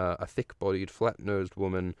 a thick-bodied, flat-nosed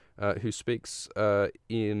woman who speaks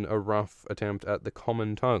in a rough attempt at the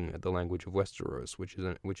common tongue, at the language of Westeros, which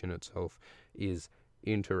in itself is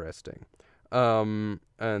interesting.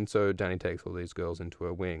 And so Dany takes all these girls into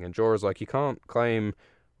her wing, and Jorah's like, you can't claim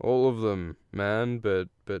all of them, man, but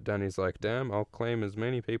Dany's like, damn, I'll claim as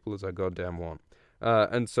many people as I goddamn want.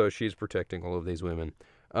 And so she's protecting all of these women.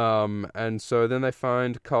 And so then they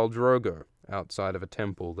find Khal Drogo outside of a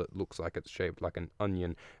temple that looks like it's shaped like an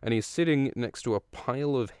onion, and he's sitting next to a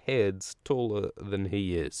pile of heads taller than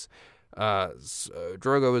he is. So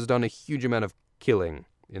Drogo has done a huge amount of killing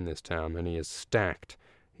in this town, and he has stacked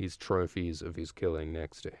his trophies of his killing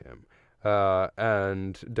next to him.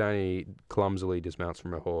 And Dany clumsily dismounts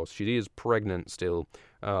from her horse. She is pregnant still.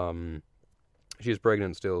 She's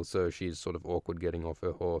pregnant still, so she's sort of awkward getting off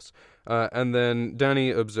her horse. And then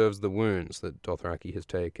Dany observes the wounds that Dothraki has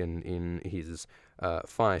taken in his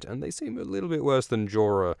fight, and they seem a little bit worse than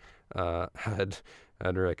Jorah had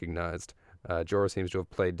recognized. Jorah seems to have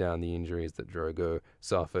played down the injuries that Drogo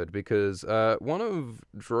suffered, because one of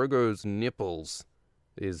Drogo's nipples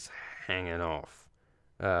is hanging off.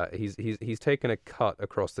 He's taken a cut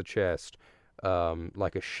across the chest,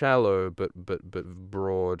 like a shallow but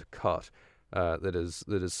broad cut. That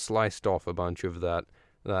is sliced off a bunch of that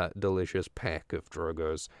delicious peck of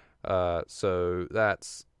Drogo's. So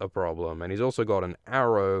that's a problem. And he's also got an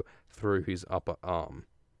arrow through his upper arm.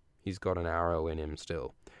 He's got an arrow in him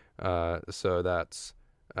still. So that's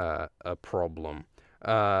a problem.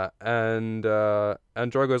 And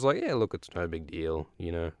Drogo's like, yeah, look, it's no big deal.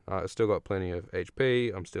 I still got plenty of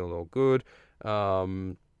HP. I'm still all good.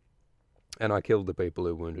 And I killed the people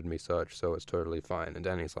who wounded me such, so it's totally fine. And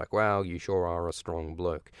Dany's like, wow, you sure are a strong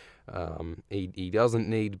bloke. He doesn't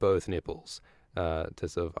need both nipples to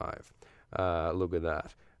survive. Look at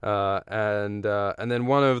that. And then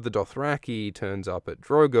one of the Dothraki turns up at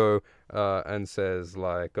Drogo and says,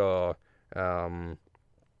 like,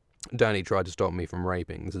 Dany tried to stop me from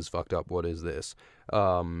raping. This is fucked up. What is this?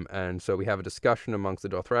 And so we have a discussion amongst the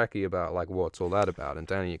Dothraki about, like, what's all that about? And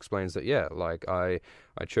Dany explains that, yeah, like, I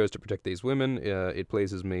chose to protect these women. It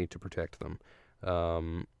pleases me to protect them.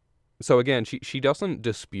 So again, she doesn't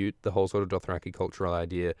dispute the whole sort of Dothraki cultural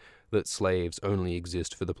idea that slaves only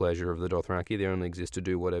exist for the pleasure of the Dothraki. They only exist to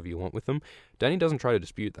do whatever you want with them. Dany doesn't try to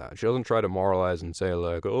dispute that. She doesn't try to moralize and say,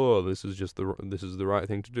 like, oh, this is the right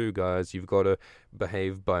thing to do, guys. You've got to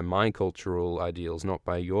behave by my cultural ideals, not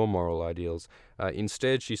by your moral ideals.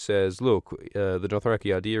 Instead, she says, look, the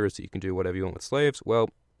Dothraki idea is that you can do whatever you want with slaves. Well,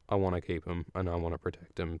 I want to keep them, and I want to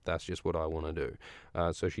protect them. That's just what I want to do.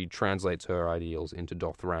 So she translates her ideals into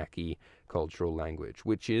Dothraki cultural language,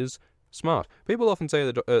 which is smart. People often say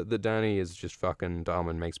that Dany is just fucking dumb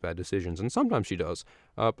and makes bad decisions, and sometimes she does.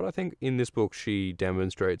 But I think in this book she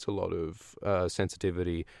demonstrates a lot of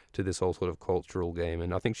sensitivity to this whole sort of cultural game,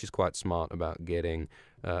 and I think she's quite smart about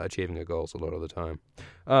achieving her goals a lot of the time.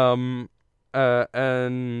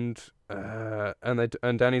 And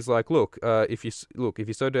Dany's like, look, if you're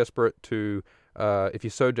so desperate to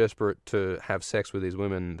have sex with these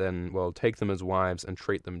women, then, well, take them as wives and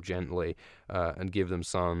treat them gently, and give them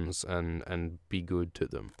sons and be good to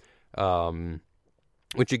them.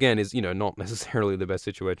 Which again is, not necessarily the best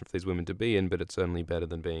situation for these women to be in, but it's certainly better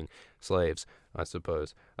than being slaves, I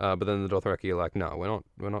suppose. But then the Dothraki are like, no,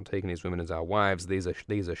 we're not taking these women as our wives. These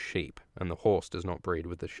are sheep, and the horse does not breed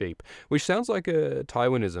with the sheep, which sounds like a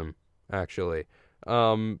Tywainism, actually.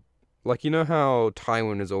 Like, how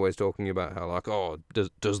Tywin is always talking about how, like, oh,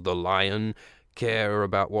 does the lion care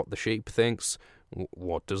about what the sheep thinks?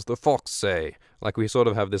 What does the fox say? Like, we sort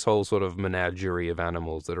of have this whole sort of menagerie of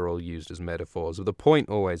animals that are all used as metaphors, with the point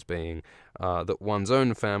always being that one's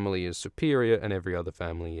own family is superior and every other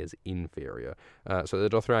family is inferior. So the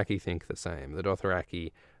Dothraki think the same. The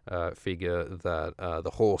Dothraki figure that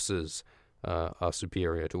the horses are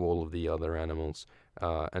superior to all of the other animals,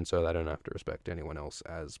 and so they don't have to respect anyone else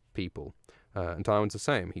as people. And Tywin's the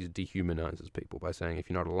same. He dehumanizes people by saying, if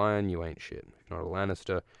you're not a lion, you ain't shit. If you're not a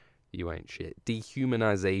Lannister, you ain't shit.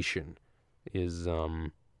 Dehumanization is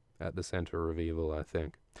at the center of evil, I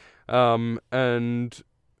think. And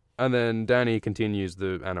then Dany continues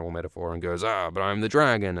the animal metaphor and goes, but I'm the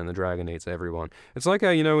dragon, and the dragon eats everyone. It's like how,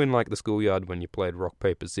 in, like, the schoolyard when you played rock,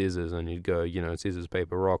 paper, scissors, and you'd go, scissors,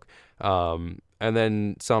 paper, rock, and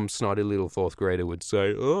then some snotty little fourth grader would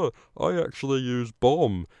say, I actually use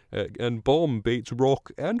bomb, and bomb beats rock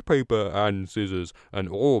and paper and scissors, and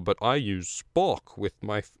but I use Spock with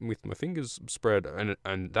my fingers spread,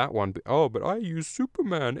 and that one, but I use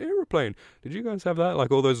Superman, aeroplane. Did you guys have that? Like,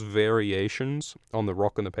 all those variations on the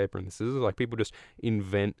rock and the paper and the scissors? Like, people just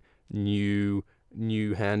invent new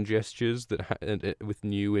hand gestures with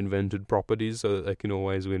new invented properties so that they can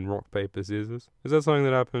always win rock, paper, scissors. Is that something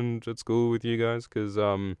that happened at school with you guys? Because,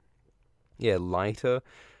 lighter.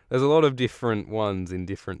 There's a lot of different ones in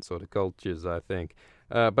different sort of cultures, I think.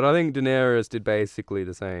 But I think Daenerys did basically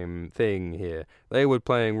the same thing here. They were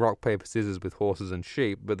playing rock, paper, scissors with horses and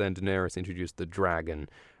sheep, but then Daenerys introduced the dragon.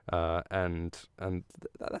 And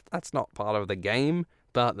that's not part of the game,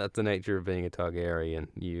 but that's the nature of being a Targaryen.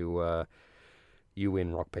 You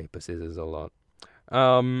win rock, paper, scissors a lot.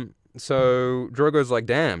 So Drogo's like,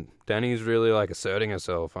 damn, Dany's really, like, asserting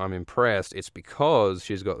herself. I'm impressed. It's because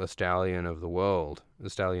she's got the stallion of the world. The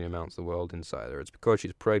stallion who mounts the world inside her. It's because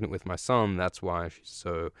she's pregnant with my son. That's why she's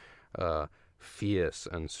so fierce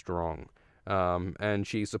and strong. And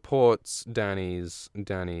she supports Danny's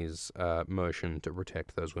motion to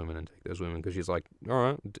protect those women and take those women, because she's like, all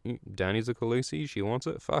right, Danny's a Khaleesi, she wants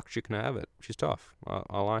it, fuck, she can have it. She's tough.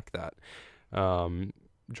 I like that.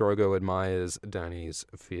 Drogo admires Danny's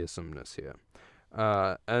fearsomeness here.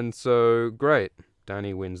 And so, great,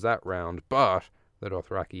 Danny wins that round, but the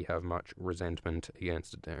Dothraki have much resentment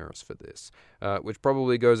against Daenerys for this, which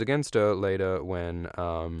probably goes against her later when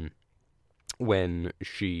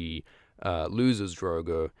she loses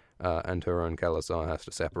Drogo, and her own Khalasar has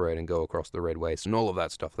to separate and go across the Red Waste, and all of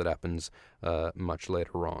that stuff that happens much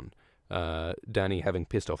later on. Dany, having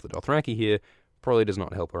pissed off the Dothraki here, probably does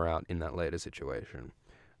not help her out in that later situation.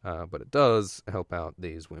 But it does help out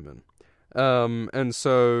these women. And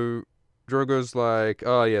so Drogo's like,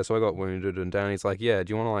 oh yeah, so I got wounded, and Dany's like, yeah,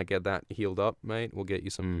 do you want to like get that healed up, mate? We'll get you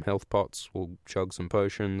some health pots, we'll chug some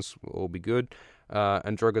potions, we'll all be good.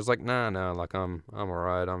 And Drogo's like, nah, like I'm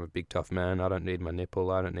alright, I'm a big tough man, I don't need my nipple,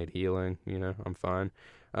 I don't need healing, I'm fine.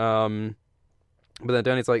 But then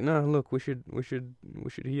Dany's like, no, look, we should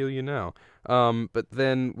heal you now. But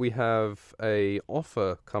then we have a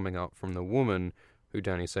offer coming up from the woman who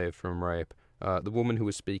Dany saved from rape. The woman who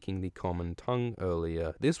was speaking the common tongue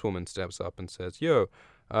earlier. This woman steps up and says, yo,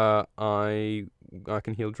 I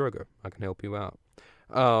can heal Drogo. I can help you out.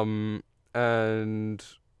 And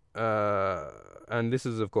this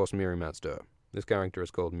is, of course, Mirri Maz Duur. This character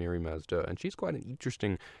is called Mirri Maz Duur, and she's quite an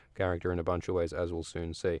interesting character in a bunch of ways, as we'll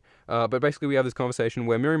soon see. But basically, we have this conversation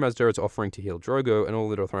where Mirri Maz Duur is offering to heal Drogo, and all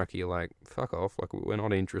the Dothraki are like, fuck off, like, we're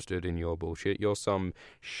not interested in your bullshit. You're some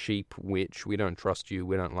sheep witch. We don't trust you.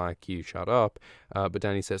 We don't like you. Shut up. But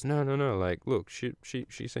Dany says, no, like, look, she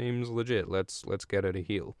seems legit. Let's get her to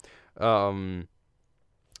heal. And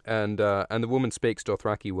the woman speaks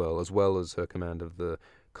Dothraki well as her command of the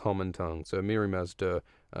common tongue. So Mirri Maz Duur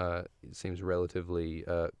seems relatively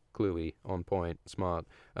clearly on point, smart.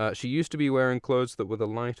 She used to be wearing clothes that were the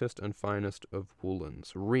lightest and finest of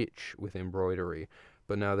woolens, rich with embroidery,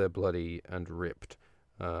 but now they're bloody and ripped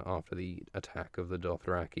after the attack of the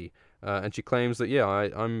Dothraki. And she claims that, yeah,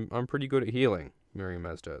 I'm pretty good at healing, Mirri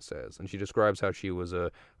Maz Duur says. And she describes how she was a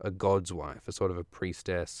god's wife, a sort of a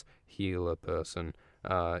priestess, healer person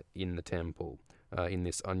in the temple, in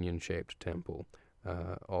this onion-shaped temple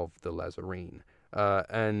of the Lazarene.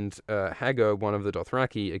 And Hagar, one of the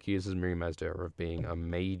Dothraki, accuses Mirri Maz Duur of being a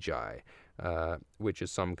magi, which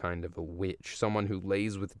is some kind of a witch, someone who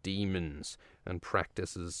lays with demons and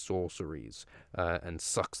practices sorceries and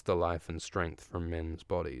sucks the life and strength from men's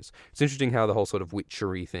bodies. It's interesting how the whole sort of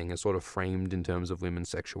witchery thing is sort of framed in terms of women's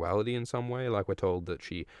sexuality in some way. Like, we're told that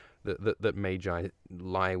that magi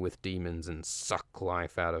lie with demons and suck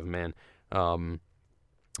life out of men.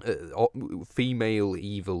 Female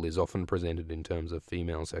evil is often presented in terms of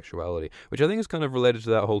female sexuality, which I think is kind of related to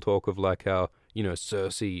that whole talk of like how,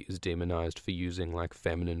 Cersei is demonized for using like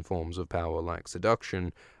feminine forms of power like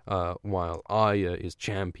seduction, while Arya is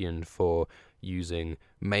championed for using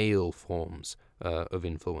male forms of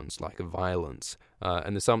influence like violence.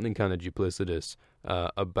 And there's something kind of duplicitous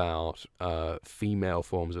about female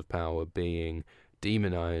forms of power being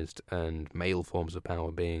demonized and male forms of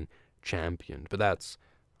power being championed. But that's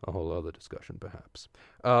a whole other discussion, perhaps.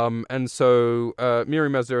 And so Mirri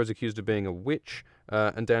Maz Duur is accused of being a witch,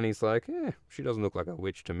 and Dany's like, she doesn't look like a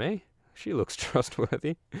witch to me. She looks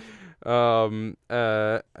trustworthy. And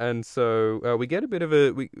so we get a bit of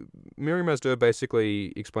Mirri Maz Duur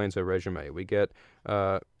basically explains her resume. We get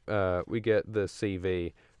the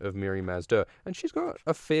CV of Mirri Maz Duur, and she's got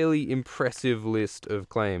a fairly impressive list of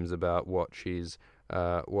claims about what she's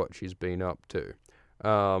been up to.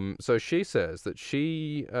 So she says that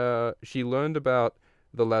she learned about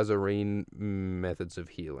the Lazarene methods of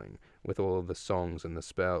healing with all of the songs and the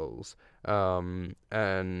spells, and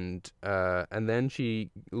then she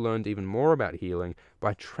learned even more about healing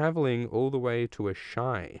by traveling all the way to a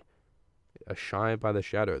Shai by the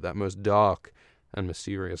Shadow, that most dark and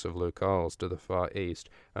mysterious of locales to the far east.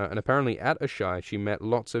 And apparently at Asshai, she met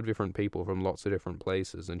lots of different people from lots of different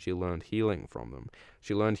places, and she learned healing from them.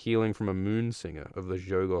 She learned healing from a moon singer of the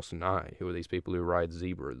Jogos Nai, who are these people who ride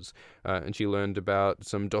zebras. And she learned about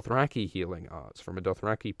some Dothraki healing arts from a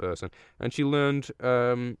Dothraki person. And she learned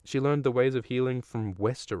the ways of healing from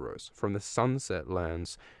Westeros, from the Sunset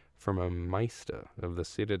Lands, from a Maester of the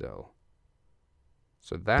Citadel.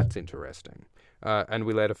 So that's interesting. And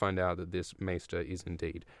we later find out that this Maester is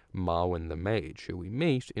indeed Marwyn the Mage, who we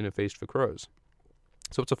meet in A Feast for Crows.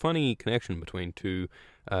 So it's a funny connection between two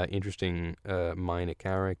interesting minor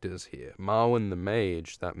characters here. Marwyn the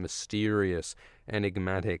Mage, that mysterious,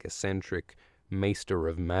 enigmatic, eccentric Maester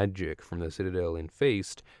of magic from the Citadel in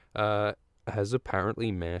Feast, has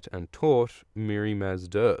apparently met and taught Miri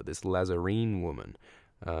Mazdur, this Lazarene woman,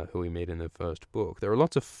 who we meet in the first book. There are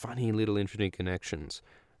lots of funny little interesting connections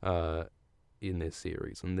in this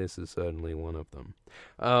series, and this is certainly one of them.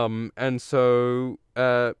 And so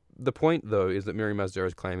the point, though, is that Miri Mazdur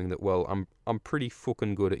is claiming that, well, I'm pretty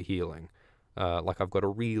fucking good at healing. Like I've got a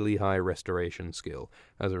really high restoration skill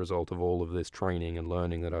as a result of all of this training and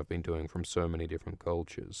learning that I've been doing from so many different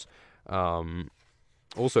cultures.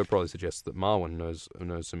 Also probably suggests that Marwan knows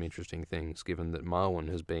some interesting things, given that Marwan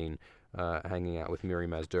has been hanging out with Miri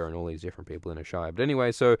Mazdur and all these different people in Ashaya. But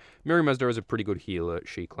anyway, so Miri Mazdur is a pretty good healer,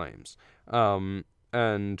 she claims. And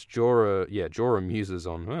Jorah muses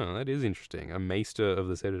on, oh, that is interesting, a maester of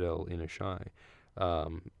the Citadel in Ashai,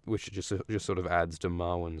 which just sort of adds to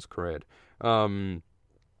Marwan's cred.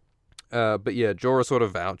 But yeah, Jorah sort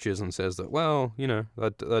of vouches and says that, well, you know,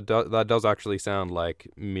 that does actually sound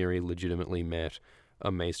like Miri legitimately met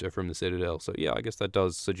a maester from the Citadel. So yeah, I guess that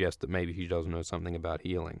does suggest that maybe he does know something about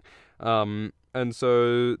healing. And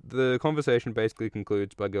so the conversation basically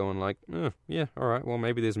concludes by going like, yeah, all right, well,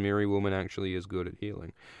 maybe this Miri woman actually is good at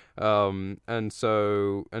healing. And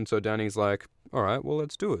so Dany's like, all right, well,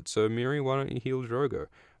 let's do it. So Miri, why don't you heal Drogo?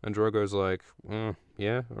 And Drogo's like,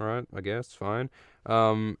 yeah, all right, I guess, fine.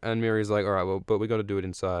 And Miri's like, all right, well, but we got to do it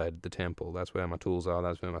inside the temple. That's where my tools are.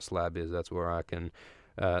 That's where my slab is. That's where I can.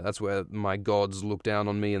 That's where my gods look down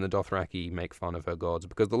on me, and the Dothraki make fun of her gods,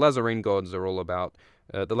 because the Lazarene gods are all about.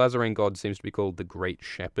 The Lazarene god seems to be called the Great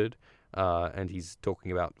Shepherd, and he's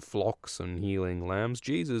talking about flocks and healing lambs.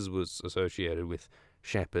 Jesus was associated with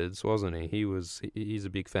shepherds, wasn't he? He's a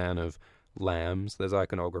big fan of lambs. There's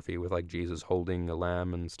iconography with like Jesus holding a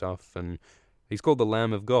lamb and stuff, and he's called the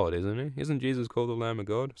Lamb of God, isn't he? Isn't Jesus called the Lamb of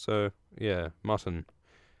God? So yeah, mutton.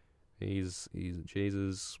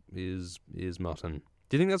 Jesus is mutton.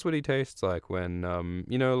 Do you think that's what he tastes like when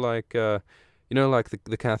like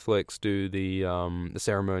the Catholics do the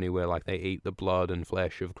ceremony where like they eat the blood and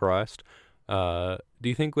flesh of Christ? Do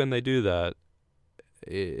you think when they do that,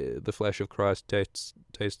 the flesh of Christ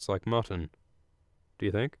tastes like mutton? Do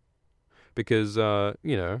you think? Because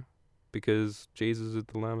because Jesus is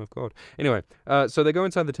the Lamb of God. Anyway, so they go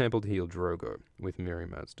inside the temple to heal Drogo with Miri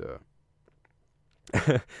Mazdur.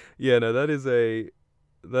 Yeah, no, that is a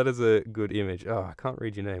good image. Oh, I can't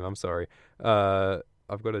read your name. I'm sorry.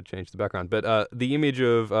 I've got to change the background. But the image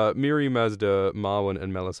of Miri Mazdur, Marwan,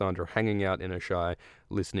 and Melisandre hanging out in Ashai,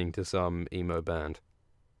 listening to some emo band.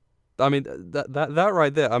 I mean, that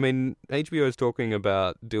right there. I mean, HBO is talking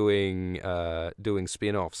about doing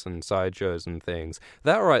spin-offs and sideshows and things.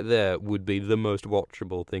 That right there would be the most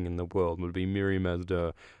watchable thing in the world. Would be Miri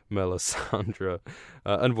Mazdur, Melisandre,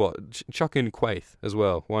 and what? Chuck in Quaithe as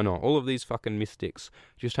well. Why not? All of these fucking mystics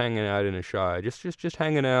just hanging out in Ashai, just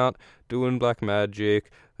hanging out, doing black magic,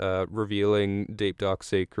 revealing deep dark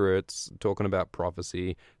secrets, talking about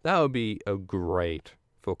prophecy. That would be a great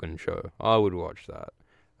fucking show. I would watch that.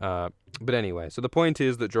 But anyway, so the point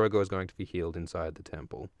is that Drogo is going to be healed inside the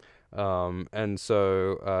temple. And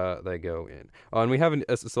so they go in. Oh, and we have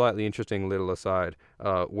a slightly interesting little aside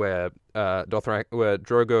where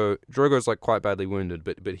Drogo's like quite badly wounded,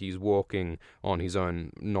 but he's walking on his own,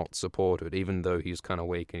 not supported, even though he's kind of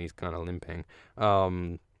weak and he's kind of limping.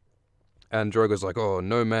 And Drogo's like, oh,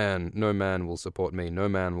 no man will support me. No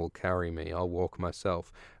man will carry me. I'll walk myself.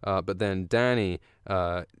 But then Dany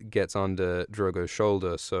gets under Drogo's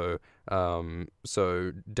shoulder, so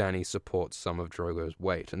Dany supports some of Drogo's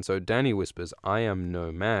weight. And so Dany whispers, I am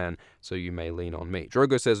no man, so you may lean on me.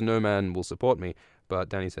 Drogo says, no man will support me, but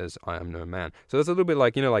Dany says, I am no man. So that's a little bit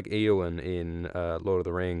like, like Eowyn in Lord of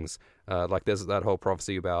the Rings. Like there's that whole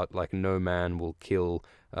prophecy about, like, no man will kill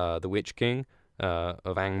the Witch King.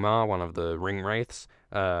 Of Angmar, one of the ring wraiths,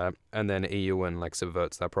 and then Eowyn like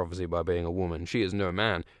subverts that prophecy by being a woman. She is no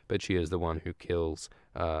man, but she is the one who kills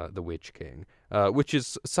the Witch King, which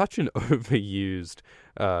is such an overused,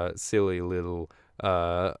 silly little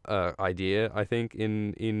idea. I think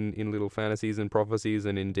in little fantasies and prophecies,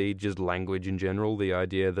 and indeed just language in general. The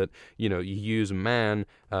idea that you use man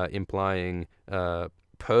implying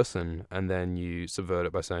person, and then you subvert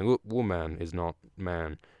it by saying, "Look, woman is not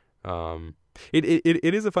man."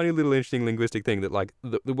 It is a funny little interesting linguistic thing that like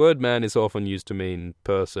the word man is often used to mean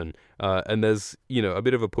person, and there's a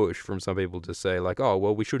bit of a push from some people to say like, oh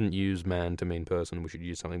well, we shouldn't use man to mean person, we should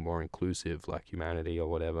use something more inclusive like humanity or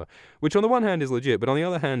whatever, which on the one hand is legit, but on the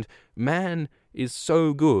other hand, man is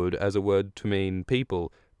so good as a word to mean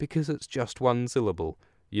people because it's just one syllable,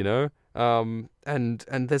 and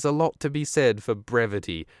there's a lot to be said for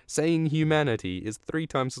brevity. Saying humanity is 3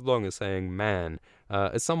 times as long as saying man.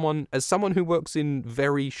 As someone who works in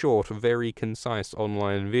very short, very concise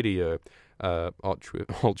online video, Alt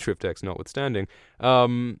Shift X notwithstanding,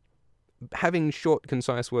 having short,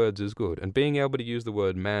 concise words is good, and being able to use the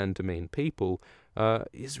word man to mean people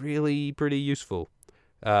is really pretty useful.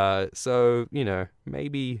 So,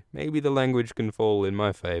 maybe the language can fall in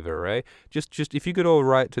my favor, eh? Just if you could all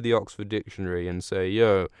write to the Oxford Dictionary and say,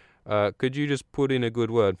 yo, could you just put in a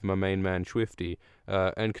good word for my main man Swifty?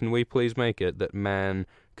 And can we please make it that man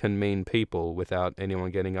can mean people without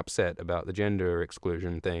anyone getting upset about the gender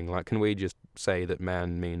exclusion thing? Like, can we just say that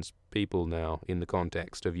man means people now in the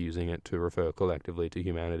context of using it to refer collectively to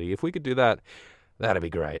humanity? If we could do that, that'd be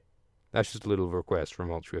great. That's just a little request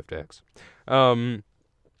from Alt Shift X.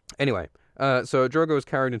 Anyway, so Drogo is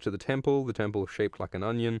carried into the temple. The temple is shaped like an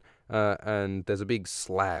onion, and there's a big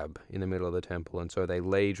slab in the middle of the temple, and so they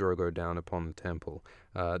lay Drogo down upon the temple.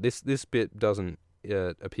 This bit doesn't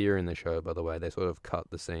appear in the show, by the way. They sort of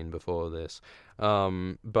cut the scene before this.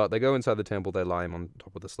 But they go inside the temple. They lie him on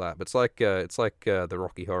top of the slab. It's like the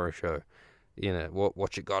Rocky Horror Show.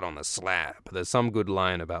 What you got on the slab? There's some good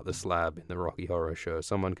line about the slab in the Rocky Horror Show.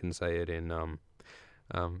 Someone can say it in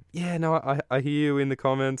I hear you in the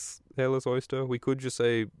comments, Hairless Oyster. We could just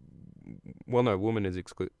say, well, no, woman is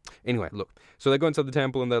excluded. Anyway, look. So they go inside the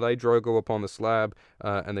temple and they lay Drogo upon the slab,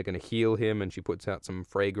 and they're going to heal him, and she puts out some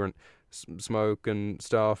fragrant smoke and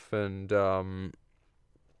stuff, and blah,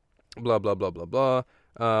 blah, blah, blah, blah.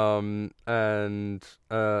 And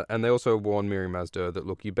they also warn Mirri Maz Duur that,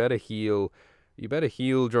 look, you better heal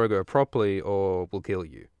Drogo properly or we'll kill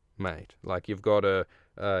you, mate. Like, you got to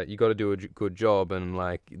do a good job, and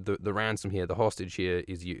like the ransom here, the hostage here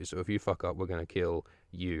is you. So if you fuck up, we're gonna kill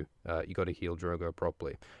you. You got to heal Drogo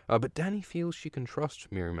properly. But Dany feels she can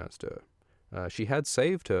trust Mirri Maz Duur. She had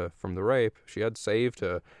saved her from the rape. She had saved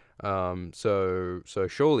her. So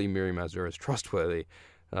surely Mirri Maz Duur is trustworthy.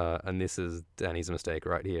 And this is Dany's mistake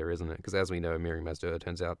right here, isn't it? Because as we know, Mirri Maz Duur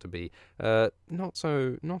turns out to be not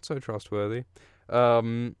so trustworthy.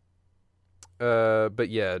 But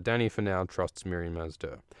yeah, Dany for now trusts Mirri Maz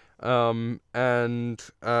Duur. And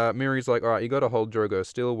Mirri's like, all right, you got to hold Drogo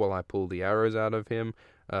still while I pull the arrows out of him,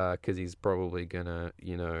 because he's probably gonna,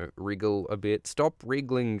 wriggle a bit. Stop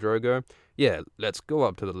wriggling, Drogo. Yeah, let's go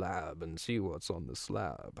up to the lab and see what's on the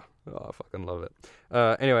slab. Oh, I fucking love it.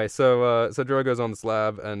 Anyway, so Drogo's on the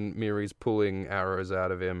slab and Mirri's pulling arrows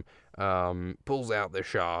out of him. Pulls out the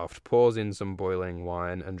shaft, pours in some boiling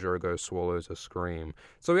wine, and Drogo swallows a scream.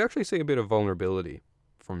 So we actually see a bit of vulnerability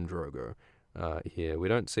from Drogo here. We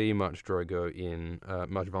don't see much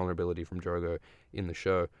vulnerability from Drogo in the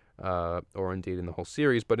show, or indeed in the whole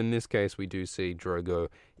series, but in this case we do see Drogo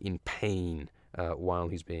in pain while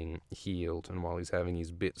he's being healed and while he's having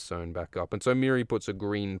his bits sewn back up. And so Mirri puts a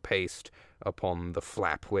green paste upon the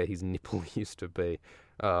flap where his nipple used to be.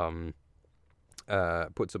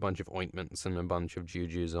 Puts a bunch of ointments and a bunch of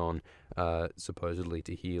jujus on, supposedly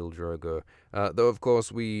to heal Drogo. Though, of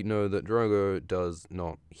course, we know that Drogo does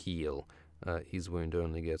not heal. His wound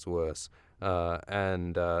only gets worse.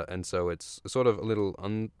 And so it's sort of a little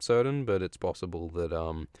uncertain, but it's possible that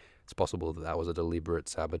that was a deliberate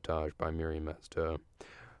sabotage by Mirri Maz Duur.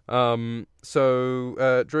 So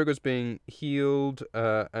Drogo's being healed,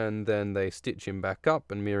 and then they stitch him back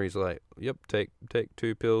up, and Mirri's like, "Yep, take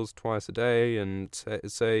 2 pills twice a day, and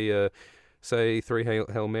say 3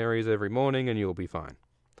 Hail Marys every morning, and you'll be fine."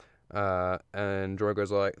 And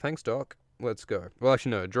Drogo's like, "Thanks, Doc. Let's go." Well,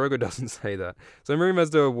 actually, no, Drogo doesn't say that. So Mirri Maz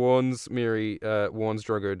Duur warns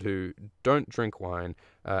Drogo to don't drink wine,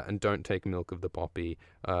 and don't take milk of the poppy,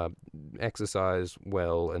 exercise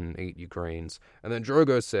well and eat your greens. And then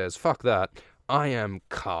Drogo says, "Fuck that, I am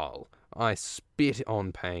Khal. I spit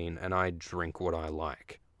on pain and I drink what I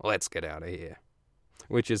like. Let's get out of here."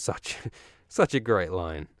 Which is such a great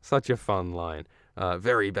line, such a fun line.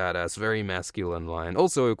 Very badass, very masculine line.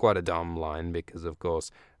 Also quite a dumb line because, of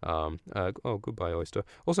course, goodbye, Oyster.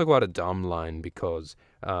 Also quite a dumb line because,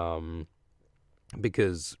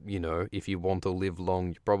 if you want to live long,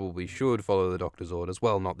 you probably should follow the doctor's orders.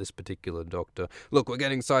 Well, not this particular doctor. Look, we're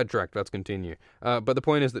getting sidetracked. Let's continue. But the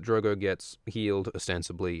point is that Drogo gets healed,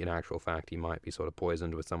 ostensibly. In actual fact, he might be sort of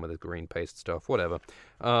poisoned with some of the green paste stuff, whatever.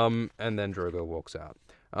 And then Drogo walks out.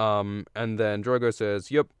 And then Drogo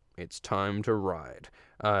says, "Yep, it's time to ride."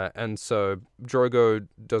 And so Drogo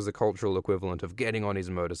does the cultural equivalent of getting on his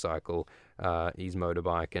motorcycle, his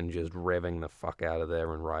motorbike, and just revving the fuck out of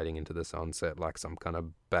there and riding into the sunset like some kind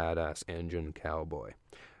of badass engine cowboy.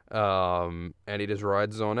 And he just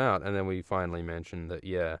rides on out. And then we finally mention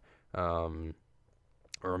that,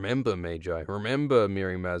 remember, Magi, remember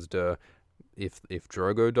Mirri Maz Duur, if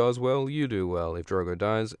Drogo does well, you do well. If Drogo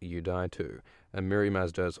dies, you die too. And Mirri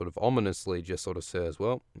Maz Duur sort of ominously just sort of says,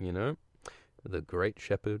 well, the great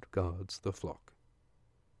shepherd guards the flock.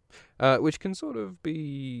 Which can sort of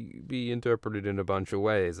be interpreted in a bunch of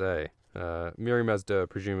ways, eh? Mirri Maz Duur,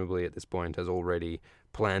 presumably at this point, has already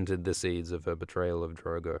planted the seeds of her betrayal of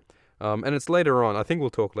Drogo. And it's later on, I think we'll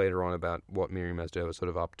talk later on about what Mirri Maz Duur was sort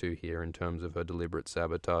of up to here in terms of her deliberate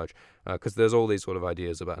sabotage, because there's all these sort of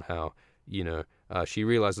ideas about how, she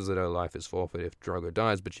realizes that her life is forfeit if Drogo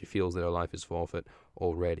dies, but she feels that her life is forfeit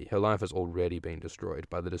already. Her life has already been destroyed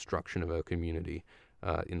by the destruction of her community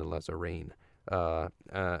in the Lazarene.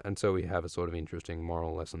 And so we have a sort of interesting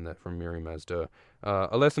moral lesson there from Mirri Maz Duur.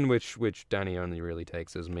 A lesson which Dany only really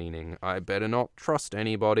takes as meaning, I better not trust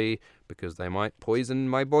anybody because they might poison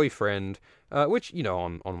my boyfriend, which,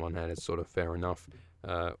 on one hand is sort of fair enough.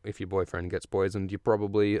 If your boyfriend gets poisoned, you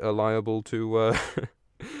probably are liable to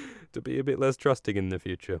to be a bit less trusting in the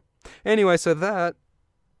future. Anyway, so that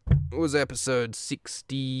was episode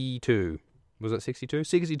 62. Was that 62?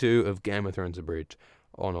 62 of Game of Thrones Abridged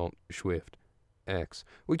on Alt Swift X.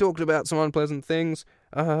 We talked about some unpleasant things,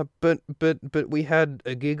 but we had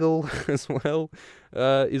a giggle as well.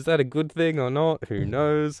 Is that a good thing or not? Who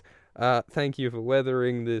knows? Thank you for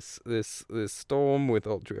weathering this storm with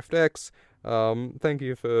Alt Drift X. Thank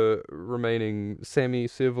you for remaining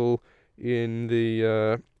semi-civil in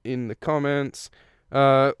the comments.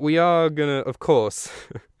 We are gonna, of course,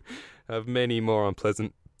 have many more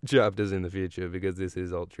unpleasant chapters in the future because this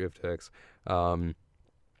is Alt Drift X.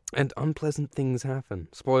 And unpleasant things happen.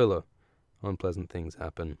 Spoiler. Unpleasant things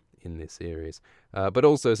happen in this series. But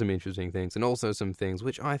also some interesting things, and also some things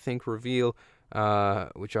which I think reveal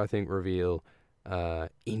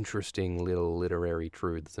interesting little literary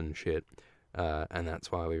truths and shit. And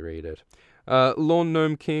that's why we read it. Lawn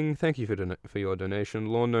Gnome King, thank you for your donation.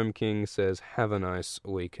 Lawn Gnome King says, have a nice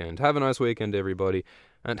weekend. Have a nice weekend, everybody.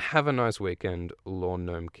 And have a nice weekend, Lawn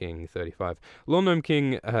Gnome King 35. Lawn Gnome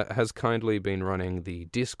King has kindly been running the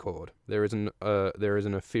Discord. There is an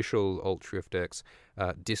official Alt Swift X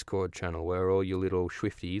Discord channel where all your little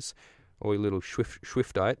Swifties, or your little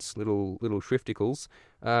Swiftites, little Swifticles,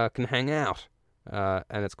 can hang out.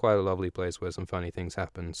 And it's quite a lovely place where some funny things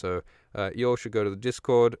happen. So you all should go to the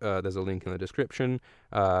Discord. There's a link in the description.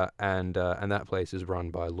 And that place is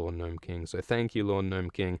run by Lawn Gnome King. So thank you, Lawn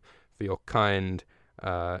Gnome King, for your kind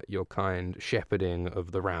shepherding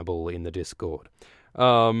of the rabble in the Discord.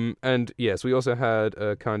 And yes, we also had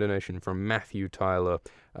a kind donation from Matthew Tyler,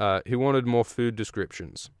 who wanted more food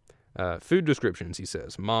descriptions. Food descriptions, he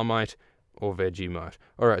says, Marmite or Vegemite.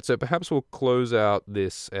 Alright, so perhaps we'll close out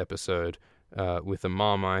this episode with a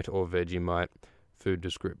Marmite or Vegemite food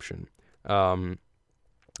description. And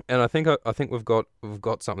I think we've got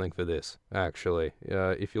something for this, actually.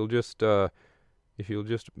 If you'll just bear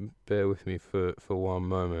with me for one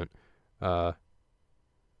moment. All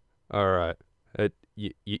right.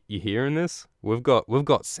 You hearing this? We've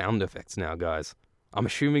got sound effects now, guys. I'm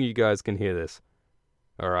assuming you guys can hear this.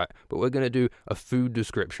 All right, but we're going to do a food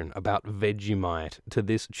description about Vegemite to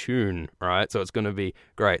this tune, right? So it's going to be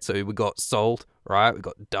great. So we got salt, right? We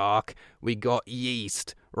got dark. We got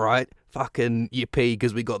yeast, right? Fucking yippee,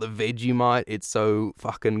 because we got the Vegemite. It's so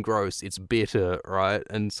fucking gross. It's bitter, right?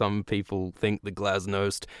 And some people think the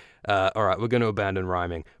glasnost. All right, we're going to abandon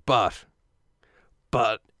rhyming. But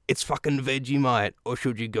it's fucking Vegemite, or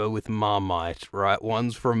should you go with Marmite, right?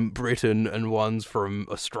 One's from Britain and one's from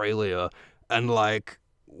Australia, and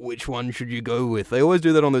which one should you go with? They always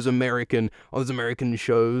do that on those American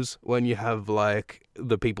shows when you have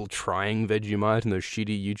the people trying Vegemite and those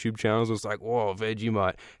shitty YouTube channels. It's like, whoa,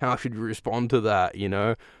 Vegemite, how should you respond to that?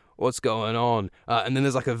 What's going on? And then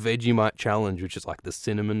there's a Vegemite challenge, which is the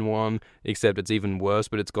cinnamon one, except it's even worse,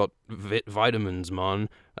 but it's got vitamins, man.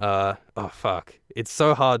 Oh fuck, it's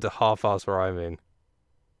so hard to half-ass rhyming.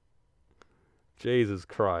 Jesus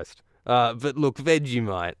Christ. But look,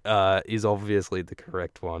 Vegemite is obviously the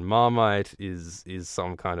correct one. Marmite is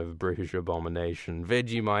some kind of British abomination.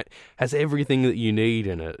 Vegemite has everything that you need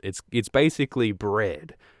in it. It's basically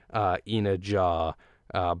bread in a jar,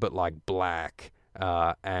 but black,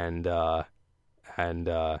 and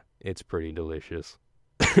it's pretty delicious.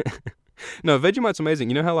 No, Vegemite's amazing.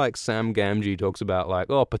 You know how Sam Gamgee talks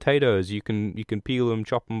about potatoes, you can peel them,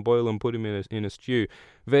 chop them, boil them, put them in a stew.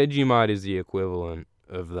 Vegemite is the equivalent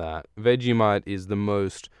of that. Vegemite is the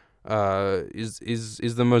most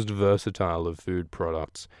is the most versatile of food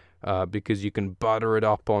products, because you can butter it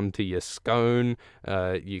up onto your scone,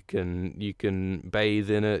 you can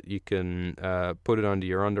bathe in it, you can put it under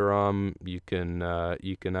your underarm, you can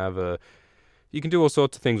have a You can do all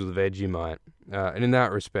sorts of things with Vegemite. And in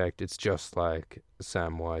that respect, it's just like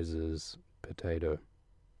Samwise's potato.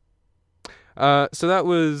 So that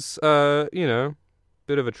was,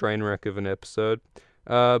 bit of a train wreck of an episode.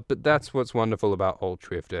 But that's what's wonderful about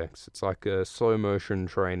Alt-Shift X. It's like a slow motion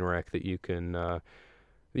train wreck that you can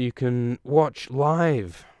watch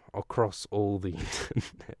live across all the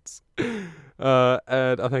internets.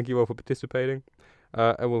 And I thank you all for participating.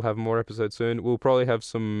 And we'll have more episodes soon. We'll probably have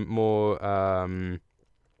some more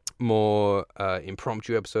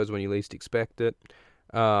impromptu episodes when you least expect it.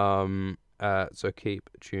 So keep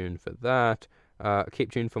tuned for that.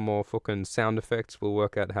 Keep tuned for more fucking sound effects. We'll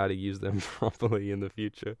work out how to use them properly in the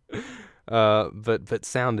future. But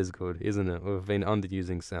sound is good, isn't it? We've been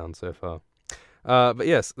underusing sound so far. But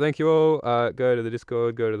yes, thank you all. Go to the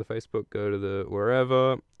Discord, go to the Facebook, go to the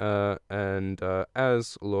wherever. And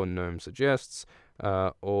as Lord Gnome suggests,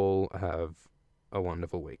 all have a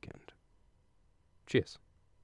wonderful weekend. Cheers.